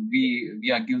extent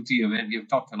we are guilty of it. We have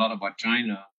talked a lot about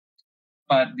China,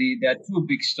 but there are 2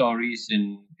 big stories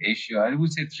in Asia. I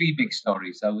would say 3 big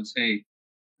stories. I would say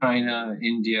China,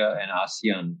 India, and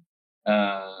ASEAN.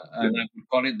 And I would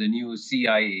call it the new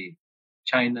CIA.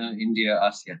 China, India,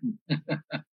 ASEAN.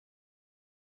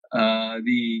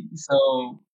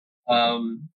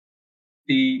 Um,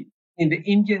 the in the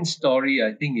Indian story,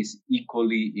 I think is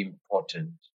equally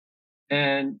important,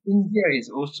 and India is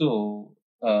also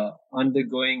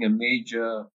undergoing a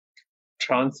major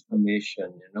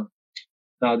transformation.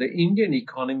 Now the Indian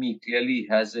economy clearly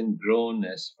hasn't grown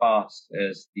as fast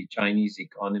as the Chinese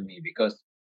economy because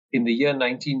in the year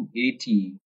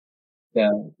 1980,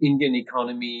 the Indian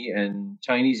economy and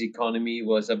Chinese economy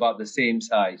was about the same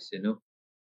size.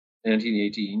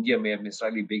 1980, India may have been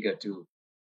slightly bigger too.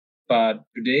 But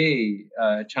today,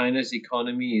 China's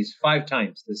economy is 5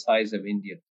 times the size of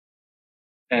India.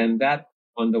 And that,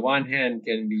 on the one hand,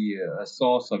 can be a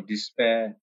source of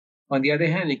despair. On the other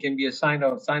hand, it can be a sign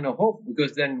of hope,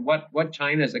 because then what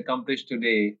China has accomplished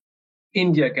today,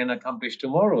 India can accomplish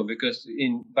tomorrow, because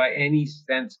by any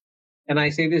sense, and I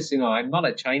say this, I'm not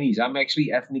a Chinese, I'm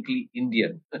actually ethnically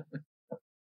Indian.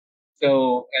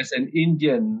 So as an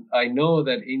Indian, I know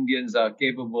that Indians are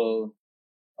capable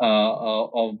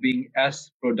of being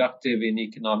as productive in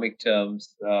economic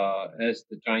terms as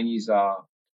the Chinese are.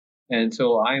 And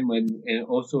so I'm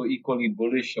also equally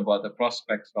bullish about the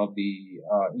prospects of the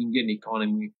Indian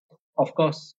economy. Of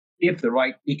course, if the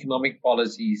right economic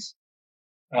policies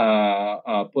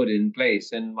are put in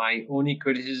place. And my only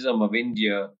criticism of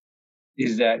India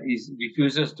is that it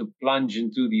refuses to plunge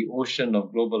into the ocean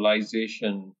of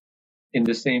globalization in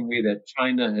the same way that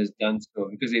China has done so.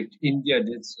 Because if India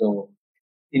did so,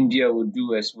 India would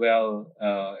do as well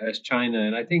as China.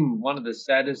 And I think one of the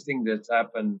saddest things that's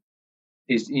happened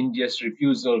is India's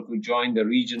refusal to join the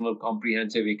Regional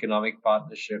Comprehensive Economic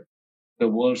Partnership, the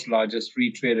world's largest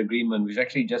free trade agreement, which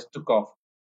actually just took off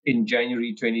in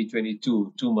January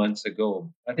 2022, 2 months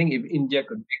ago. I think if India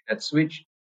could make that switch,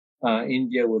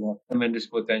 India would have tremendous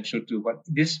potential too. But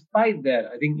despite that,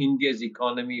 I think India's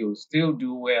economy will still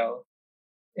do well.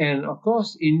 And of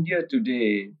course, India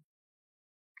today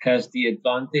has the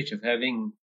advantage of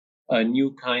having a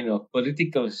new kind of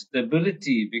political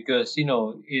stability because,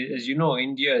 as you know,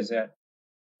 India has had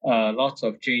lots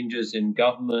of changes in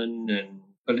government and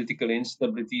political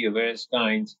instability of various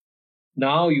kinds.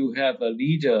 Now you have a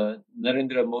leader,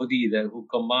 Narendra Modi, who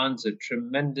commands a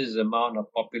tremendous amount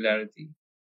of popularity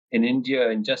in India.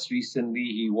 And just recently,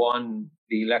 he won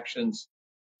the elections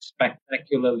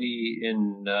spectacularly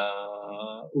in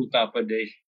Uttar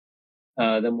Pradesh,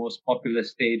 the most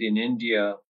populous state in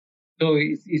India. So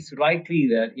it's likely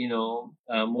that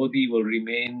Modi will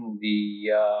remain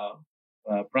the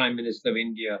Prime Minister of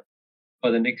India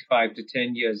for the next 5 to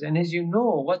 10 years. And as you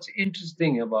know, what's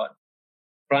interesting about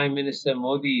Prime Minister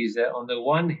Modi is that on the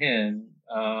one hand,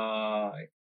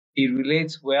 he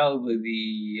relates well with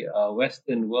the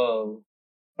Western world,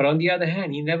 but on the other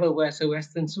hand, he never wears a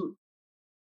Western suit,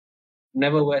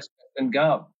 never wears Western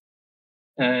garb.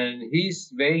 And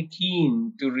he's very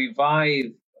keen to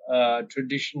revive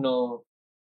traditional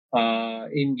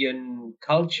Indian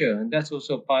culture. And that's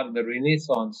also part of the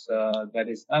Renaissance that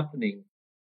is happening.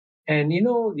 And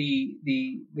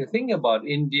the thing about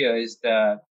India is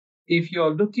that if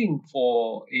you're looking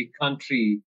for a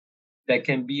country that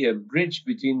can be a bridge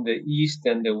between the East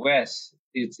and the West,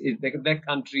 that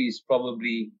country is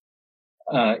probably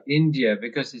India,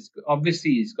 because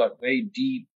it's got very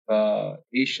deep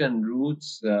Asian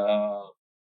roots.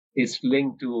 It's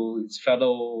linked to its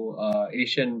fellow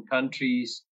Asian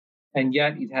countries, and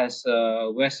yet it has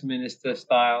Westminster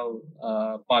style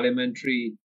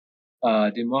parliamentary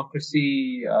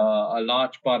democracy. A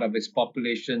large part of its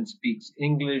population speaks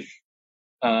English.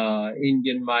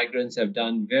 Indian migrants have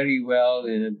done very well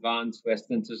in advanced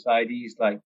Western societies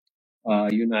like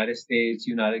United States,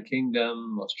 United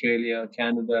Kingdom, Australia,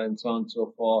 Canada, and so on and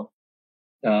so forth.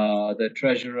 The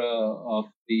treasurer of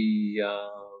the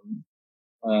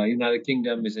United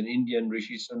Kingdom is an Indian,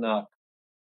 Rishi Sunak.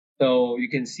 So you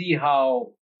can see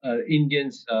how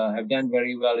Indians have done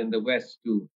very well in the West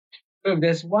too. So if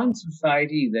there's one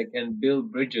society that can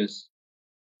build bridges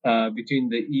between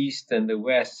the East and the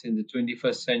West in the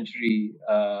 21st century,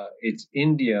 it's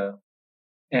India.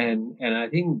 And I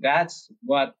think that's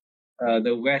what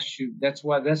the West should. That's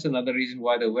another reason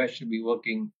why the West should be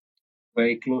working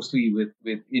very closely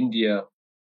with India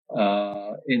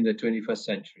in the 21st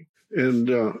century. And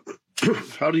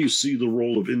how do you see the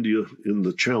role of India in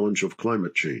the challenge of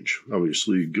climate change?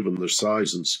 Obviously, given their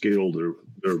size and scale,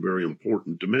 they're a very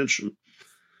important dimension.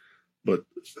 But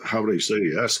how do they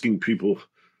say, asking people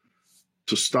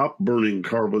to stop burning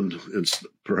carbon and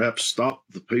perhaps stop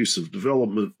the pace of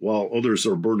development while others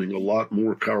are burning a lot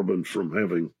more carbon from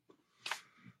having,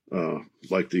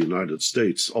 like the United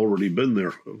States, already been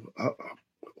there.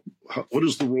 what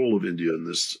is the role of India in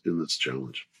this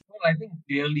challenge? Well, I think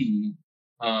clearly,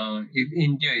 if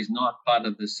India is not part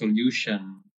of the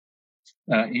solution,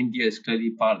 India is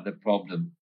clearly part of the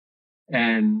problem.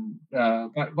 And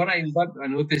but what I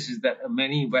notice is that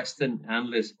many Western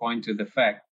analysts point to the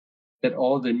fact that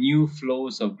all the new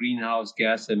flows of greenhouse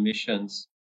gas emissions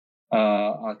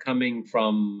are coming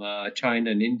from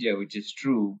China and India, which is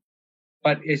true.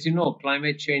 But as you know,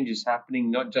 climate change is happening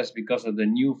not just because of the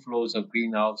new flows of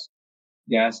greenhouse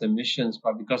gas emissions,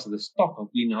 but because of the stock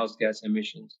of greenhouse gas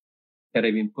emissions that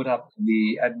have been put up in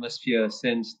the atmosphere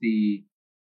since the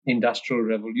Industrial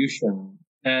Revolution.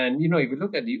 And, if you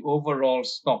look at the overall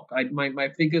stock, my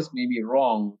figures may be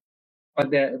wrong, but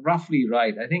they're roughly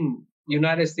right. I think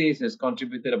United States has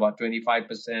contributed about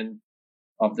 25%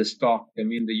 of the stock. I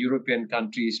mean, the European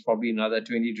countries probably another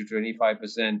 20 to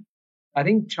 25%. I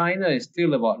think China is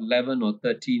still about 11 or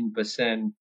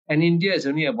 13%, and India is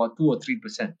only about 2 or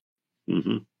 3%.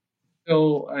 Mm-hmm.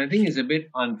 So I think it's a bit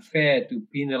unfair to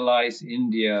penalize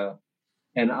India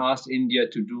and ask India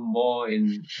to do more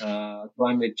in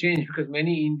climate change, because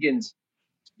many Indians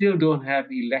still don't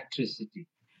have electricity.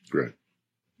 Right.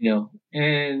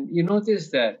 And you notice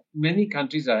that many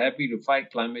countries are happy to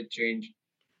fight climate change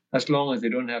as long as they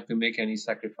don't have to make any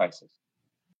sacrifices.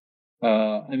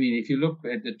 I mean, if you look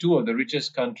at the two of the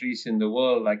richest countries in the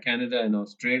world, like Canada and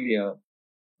Australia,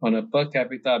 on a per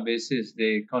capita basis,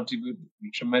 they contribute a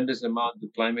tremendous amount to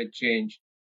climate change.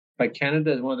 But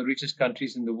Canada is one of the richest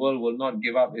countries in the world, will not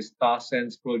give up its tar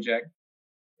sands project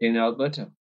in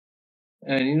Alberta.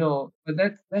 And, but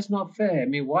that's not fair. I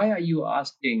mean, why are you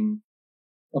asking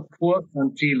a poor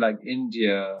country like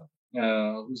India,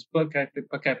 whose per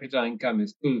capita income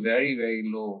is still very, very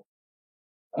low,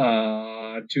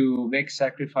 to make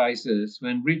sacrifices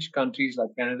when rich countries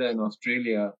like Canada and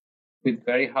Australia, with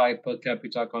very high per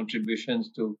capita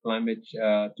contributions to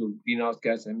to greenhouse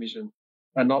gas emissions,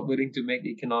 are not willing to make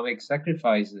economic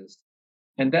sacrifices?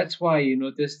 And that's why you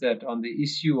notice that on the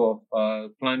issue of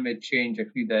climate change,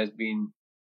 actually, there have been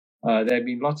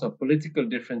lots of political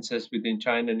differences within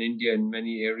China and India in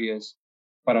many areas.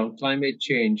 But on climate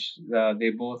change,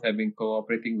 they both have been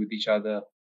cooperating with each other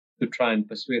to try and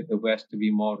persuade the West to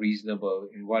be more reasonable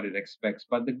in what it expects.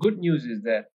 But the good news is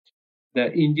that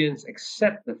the Indians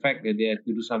accept the fact that they have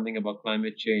to do something about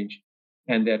climate change,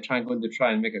 and they're going to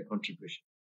try and make a contribution.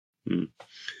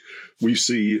 We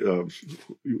see,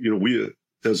 we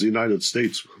as the United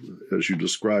States, as you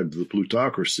described, the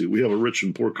plutocracy, we have a rich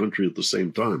and poor country at the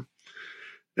same time.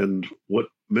 And what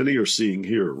many are seeing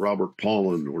here, Robert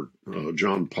Pollin or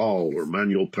John Paul or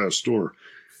Manuel Pastor,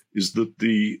 is that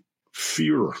the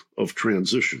fear of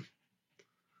transition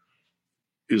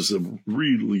is a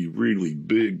really, really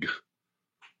big,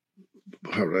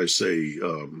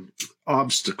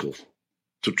 obstacle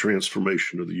to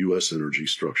transformation of the U.S. energy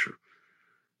structure.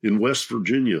 In West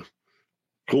Virginia,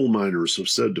 coal miners have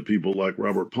said to people like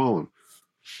Robert Pollin,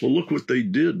 well, look what they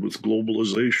did with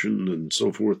globalization and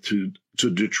so forth to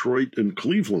Detroit and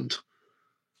Cleveland.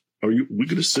 Are we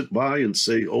going to sit by and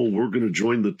say, oh, we're going to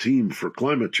join the team for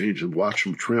climate change and watch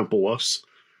them trample us?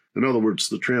 In other words,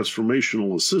 the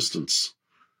transformational assistance,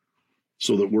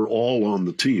 so that we're all on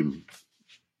the team,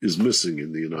 is missing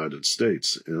in the United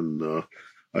States. And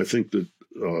I think that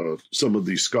some of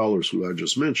these scholars who I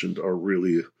just mentioned are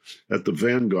really at the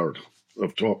vanguard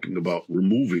of talking about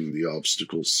removing the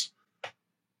obstacles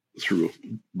through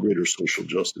greater social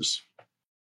justice.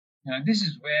 Now, this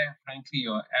is where, frankly,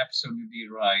 you're absolutely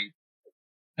right.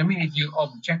 I mean, if you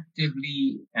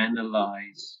objectively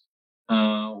analyze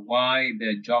why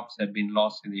the jobs have been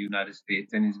lost in the United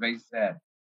States, and it's very sad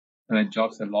that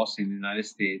jobs are lost in the United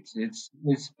States,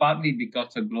 it's partly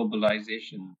because of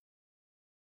globalization,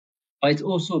 but it's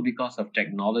also because of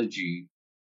technology.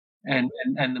 And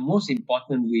the most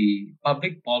importantly,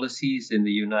 public policies in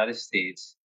the United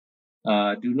States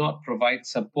do not provide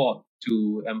support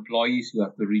to employees who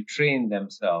have to retrain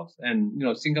themselves. And,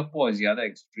 Singapore is the other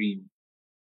extreme.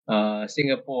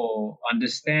 Singapore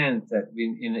understands that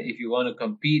if you want to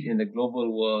compete in the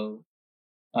global world,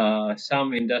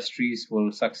 some industries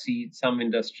will succeed, some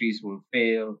industries will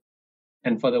fail.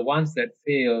 And for the ones that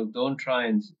fail, don't try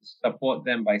and support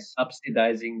them by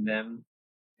subsidizing them.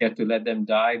 You have to let them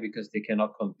die because they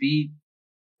cannot compete.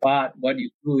 But what you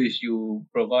do is you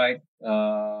provide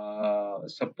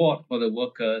support for the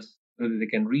workers so that they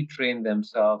can retrain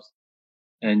themselves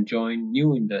and join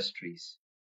new industries.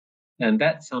 And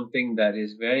that's something that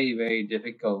is very, very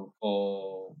difficult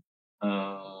for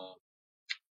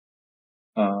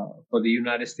the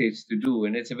United States to do.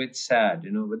 And it's a bit sad,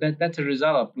 but that's a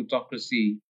result of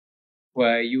plutocracy,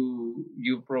 where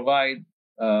you provide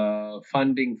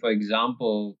funding, for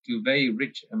example, to very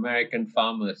rich American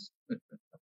farmers.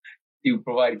 You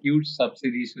provide huge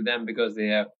subsidies to them because they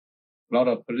have a lot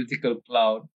of political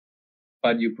clout,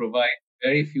 but you provide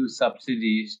very few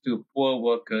subsidies to poor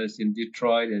workers in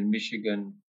Detroit and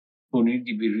Michigan who need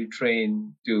to be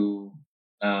retrained to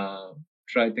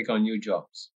try to take on new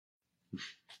jobs.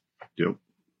 Yep,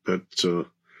 that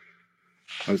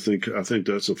I think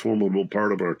that's a formidable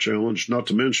part of our challenge. Not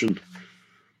to mention,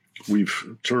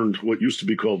 we've turned what used to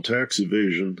be called tax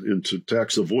evasion into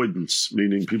tax avoidance,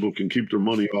 meaning people can keep their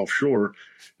money offshore,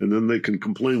 and then they can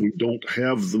complain we don't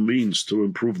have the means to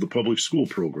improve the public school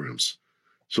programs.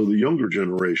 So the younger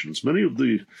generations, many of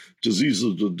the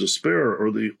diseases of despair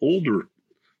are the older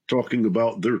talking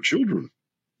about their children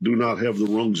do not have the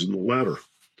rungs in the ladder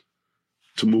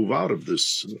to move out of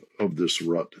this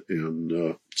rut.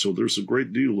 And so there's a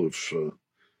great deal of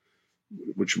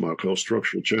what you might call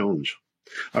structural challenge.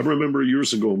 I remember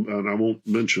years ago, and I won't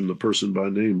mention the person by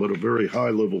name, but a very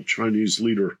high-level Chinese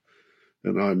leader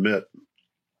and I met,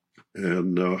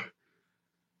 and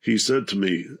he said to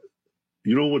me,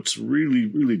 you know what's really,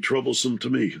 really troublesome to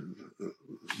me?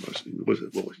 I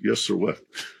said, well, yes or what?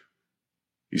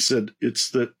 He said,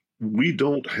 it's that we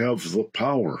don't have the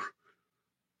power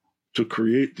to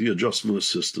create the adjustment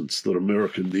assistance that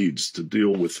America needs to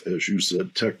deal with, as you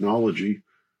said, technology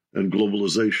and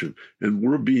globalization. And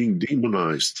we're being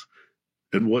demonized.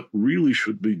 And what really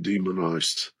should be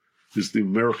demonized is the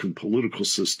American political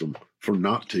system for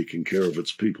not taking care of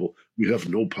its people. We have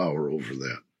no power over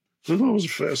that. And that was a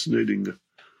fascinating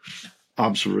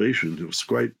observation. It was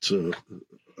quite,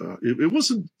 it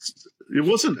wasn't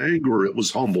anger, it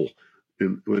was humble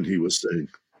when he was saying.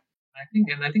 I think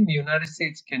the United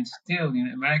States can still,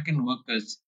 American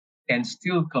workers can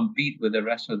still compete with the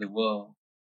rest of the world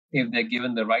if they're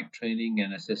given the right training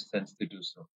and assistance to do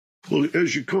so. Well,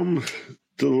 as you come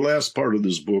to the last part of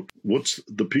this book, what's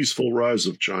the peaceful rise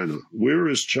of China? Where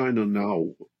is China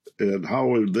now, and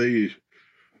how are they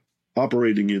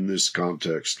operating in this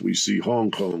context? We see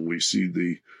Hong Kong, we see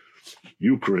the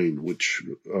Ukraine,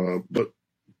 but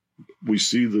we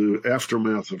see the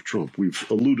aftermath of Trump. We've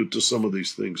alluded to some of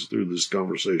these things through this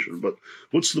conversation, but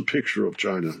what's the picture of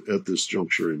China at this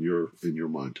juncture in your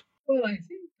mind? Well, I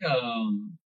think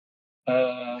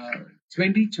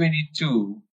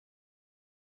 2022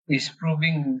 is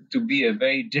proving to be a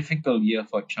very difficult year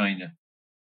for China.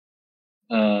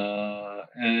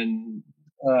 And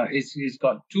it's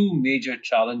got two major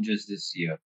challenges this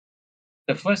year.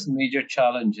 The first major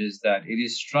challenge is that it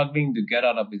is struggling to get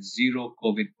out of its zero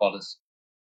COVID policy.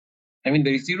 I mean,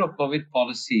 the zero COVID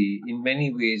policy in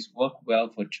many ways worked well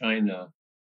for China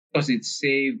because it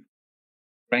saved,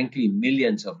 frankly,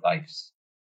 millions of lives.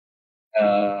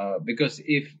 Because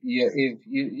if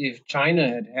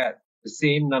China had the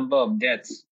same number of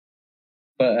deaths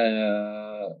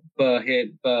per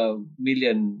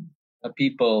million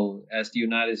people as the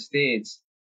United States,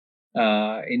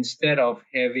 instead of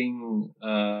having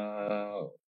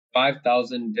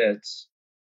 5,000 deaths,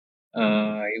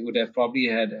 it would have probably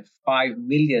had 5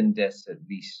 million deaths at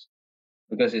least,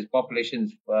 because its population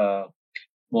is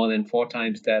more than 4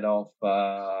 times that of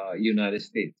United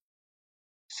States.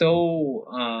 So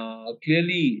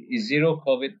clearly, the zero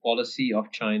COVID policy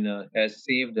of China has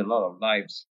saved a lot of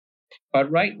lives.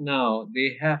 But right now,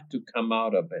 they have to come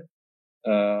out of it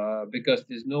because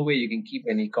there's no way you can keep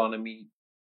an economy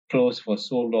closed for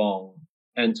so long.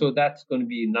 And so that's going to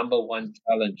be number one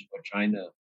challenge for China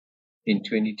in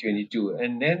 2022.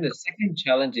 And then the second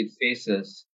challenge it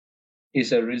faces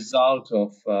is a result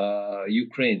of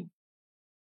Ukraine.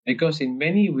 Because in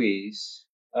many ways,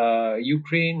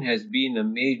 Ukraine has been a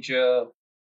major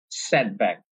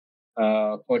setback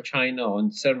for China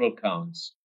on several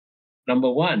counts. Number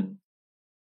one,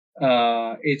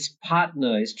 its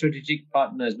strategic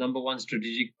partner, its number one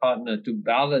strategic partner to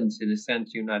balance, in a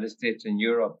sense, United States and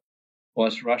Europe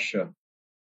was Russia.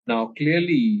 Now,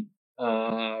 clearly,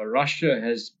 Russia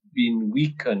has been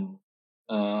weakened,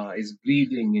 is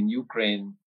bleeding in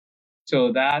Ukraine.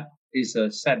 So that is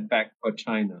a setback for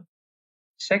China.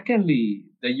 Secondly,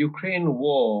 the Ukraine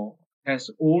war has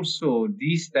also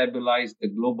destabilized the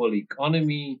global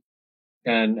economy.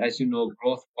 And as you know,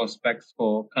 growth prospects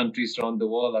for countries around the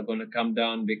world are going to come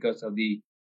down because of the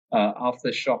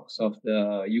aftershocks of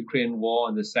the Ukraine war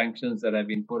and the sanctions that have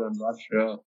been put on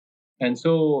Russia. And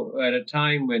so at a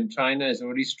time when China is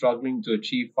already struggling to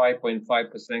achieve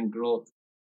 5.5% growth,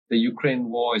 the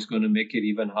Ukraine war is going to make it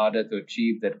even harder to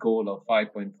achieve that goal of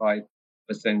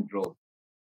 5.5% growth.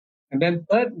 And then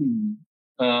thirdly,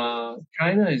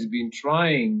 China has been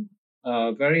trying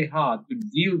very hard to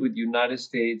deal with the United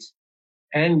States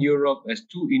and Europe as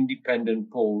two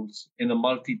independent poles in a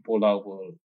multipolar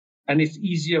world. And it's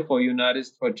easier for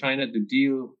China to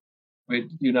deal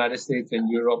with United States and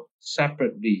Europe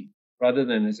separately rather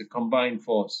than as a combined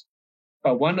force.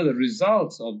 But one of the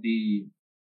results of the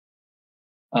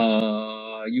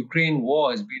Ukraine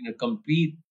war has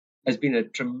been a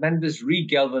tremendous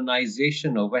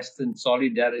regalvanization of Western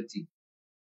solidarity.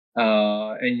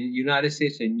 And the United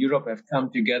States and Europe have come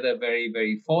together very,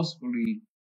 very forcefully.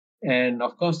 And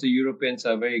of course, the Europeans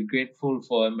are very grateful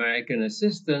for American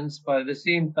assistance. But at the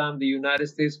same time, the United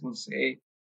States will say,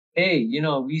 hey,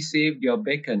 we saved your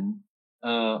bacon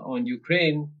on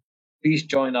Ukraine. Please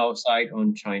join our side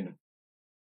on China.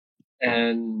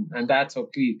 And that's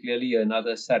clearly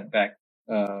another setback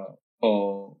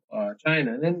for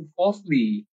China. And then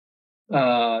fourthly,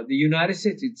 the United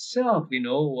States itself,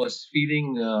 was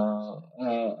feeling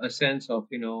a sense of,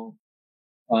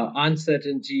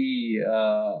 uncertainty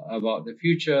about the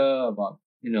future, about,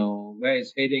 where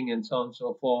it's heading and so on and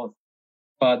so forth.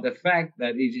 But the fact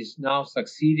that it is now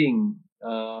succeeding,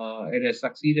 it has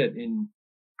succeeded in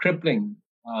crippling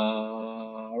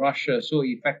Russia so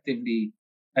effectively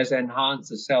has enhanced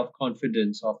the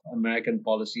self-confidence of American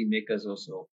policymakers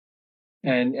also.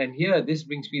 And here, this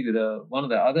brings me to one of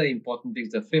the other important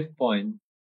things, the fifth point,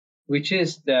 which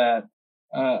is that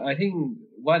I think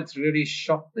what's really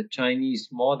shocked the Chinese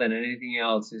more than anything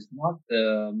else is not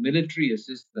the military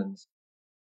assistance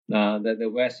that the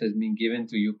West has been given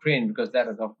to Ukraine, because that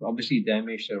has obviously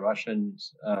damaged the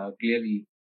Russians clearly.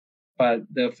 But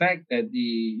the fact that the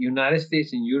United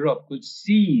States and Europe could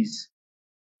seize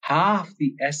half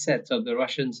the assets of the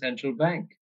Russian central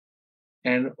bank,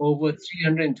 and over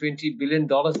 $320 billion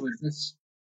was just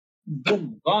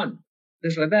boom, gone,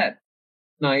 just like that.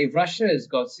 Now, if Russia has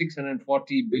got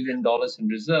 $640 billion in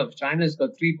reserves, China's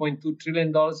got $3.2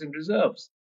 trillion in reserves.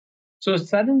 So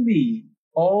suddenly,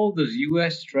 all those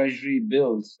US Treasury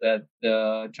bills that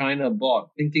China bought,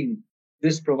 thinking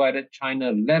this provided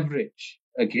China leverage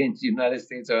against the United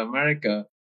States of America,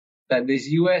 that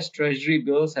these US Treasury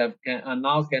bills can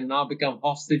now become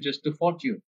hostages to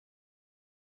fortune.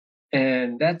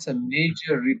 And that's a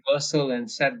major reversal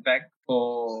and setback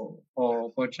for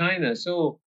China.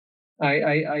 So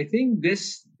I think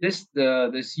this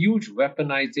huge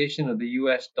weaponization of the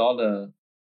US dollar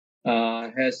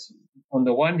has, on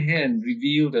the one hand,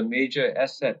 revealed a major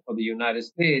asset for the United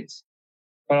States,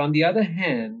 but on the other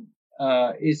hand,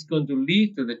 it's going to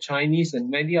lead to the Chinese and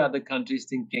many other countries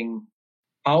thinking,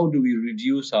 how do we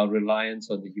reduce our reliance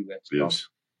on the US dollar?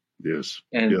 Yes.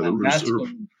 And that's going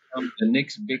to become the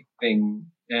next big thing.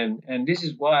 And this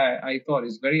is why I thought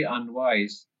it's very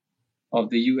unwise of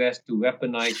the US to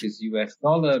weaponize its US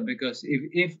dollar, because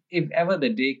if ever the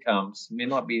day comes, may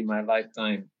not be in my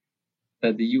lifetime,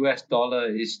 that the US dollar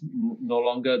is no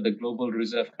longer the global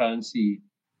reserve currency,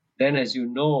 then, as you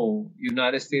know,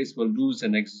 United States will lose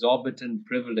an exorbitant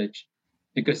privilege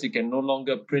because it can no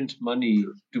longer print money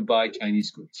to buy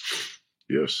Chinese goods.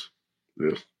 Yes.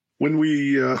 Yes. When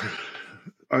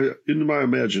in my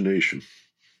imagination,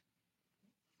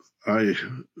 I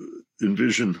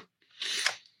envision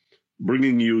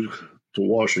bringing you to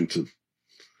Washington,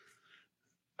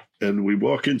 and we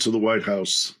walk into the White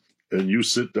House, and you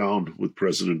sit down with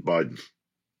President Biden.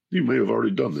 You may have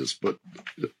already done this, but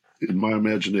in my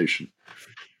imagination,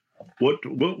 what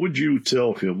would you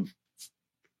tell him,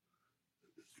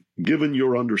 given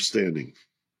your understanding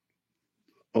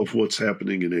of what's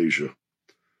happening in Asia?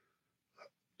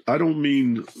 I don't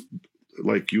mean,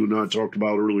 like you and I talked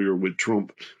about earlier with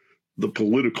Trump, the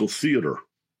political theater,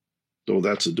 though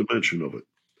that's a dimension of it,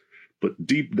 but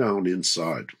deep down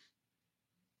inside.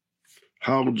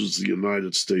 How does the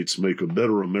United States make a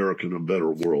better America and a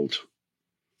better world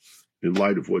in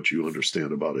light of what you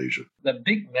understand about Asia? The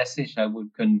big message I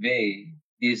would convey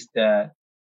is that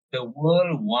the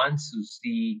world wants to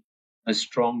see a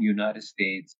strong United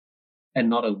States and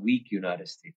not a weak United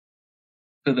States.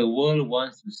 So the world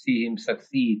wants to see him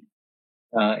succeed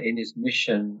in his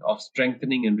mission of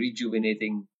strengthening and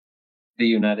rejuvenating the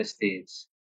United States.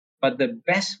 But the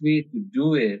best way to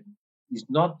do it is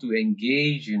not to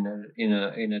engage in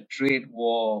a trade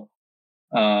war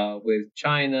with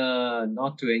China,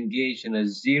 not to engage in a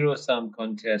zero-sum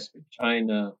contest with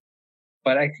China,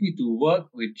 but actually to work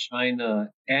with China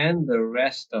and the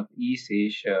rest of East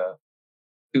Asia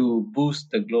to boost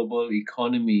the global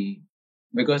economy.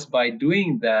 Because by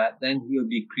doing that, then he'll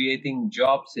be creating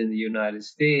jobs in the United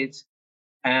States,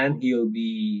 and he'll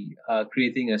be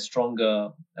creating a stronger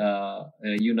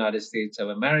United States of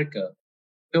America.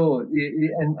 So,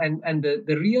 and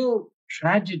the real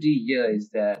tragedy here is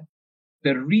that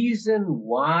the reason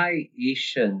why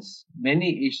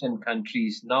many Asian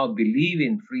countries now believe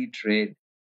in free trade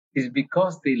is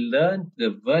because they learned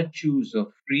the virtues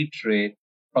of free trade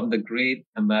from the great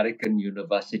American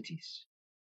universities.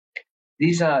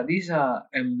 These are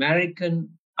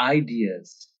American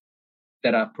ideas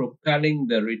that are propelling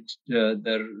the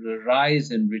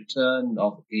rise and return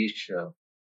of Asia.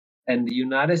 And the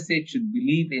United States should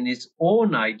believe in its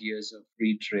own ideas of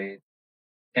free trade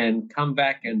and come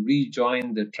back and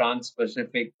rejoin the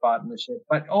Trans-Pacific Partnership.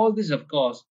 But all this, of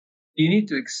course, you need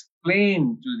to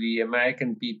explain to the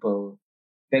American people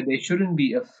that they shouldn't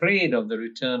be afraid of the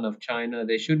return of China.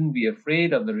 They shouldn't be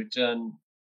afraid of the return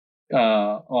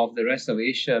of the rest of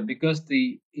Asia, because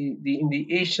in the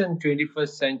Asian 21st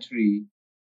century,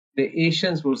 the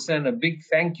Asians will send a big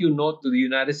thank you note to the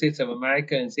United States of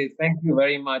America and say, thank you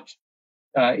very much.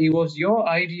 It was your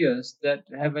ideas that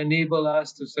have enabled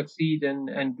us to succeed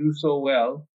and do so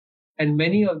well. And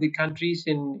many of the countries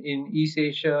in East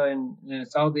Asia and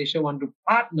South Asia want to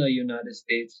partner United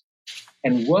States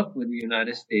and work with the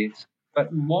United States,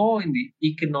 but more in the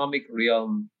economic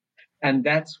realm. And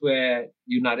that's where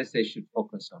the United States should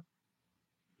focus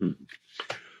on.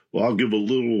 Well, I'll give a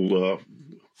little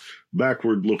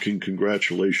backward-looking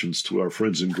congratulations to our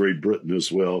friends in Great Britain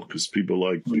as well, because people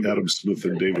like Adam Smith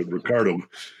and David Ricardo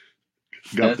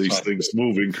got these things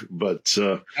moving. But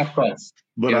of course,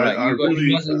 but I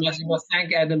really must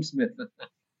thank Adam Smith.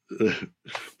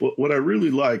 What I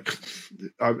really like,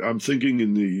 I'm thinking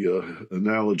in the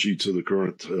analogy to the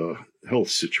current health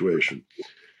situation.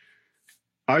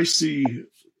 I see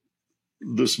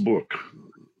this book,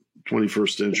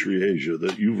 21st Century Asia,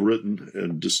 that you've written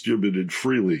and distributed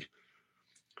freely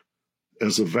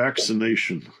as a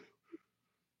vaccination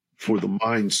for the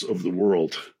minds of the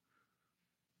world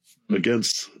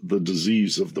against the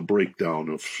disease of the breakdown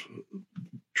of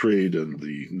trade and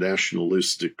the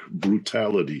nationalistic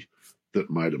brutality that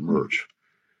might emerge.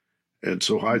 And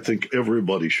so I think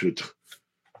everybody should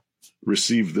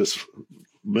receive this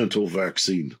mental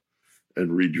vaccine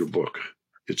and read your book.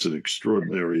 It's an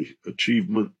extraordinary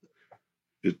achievement.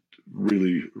 It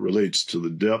really relates to the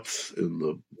depth and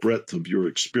the breadth of your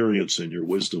experience and your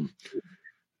wisdom.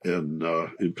 And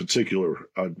in particular,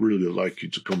 I'd really like you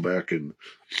to come back and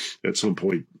at some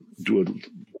point do a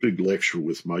big lecture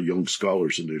with my Young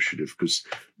Scholars Initiative, because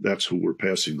that's who we're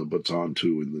passing the baton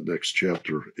to in the next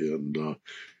chapter, and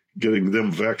getting them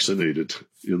vaccinated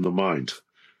in the mind,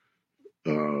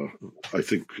 I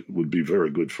think would be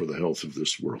very good for the health of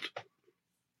this world.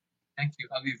 Thank you.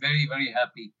 I'll be very, very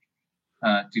happy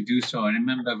to do so. I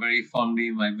remember very fondly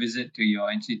my visit to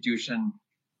your institution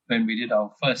when we did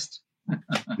our first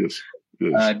yes.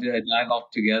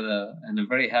 dialogue together, and I'm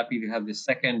very happy to have this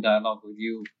second dialogue with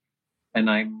you. And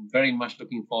I'm very much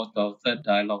looking forward to our third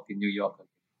dialogue in New York.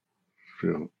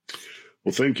 Yeah.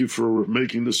 Well, thank you for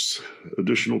making this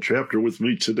additional chapter with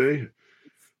me today.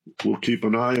 We'll keep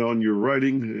an eye on your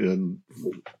writing and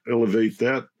elevate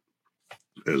that,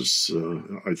 as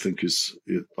I think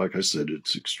like I said,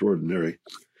 it's extraordinary.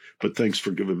 But thanks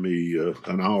for giving me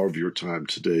an hour of your time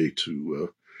today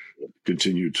to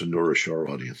continue to nourish our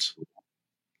audience.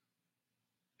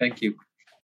 Thank you.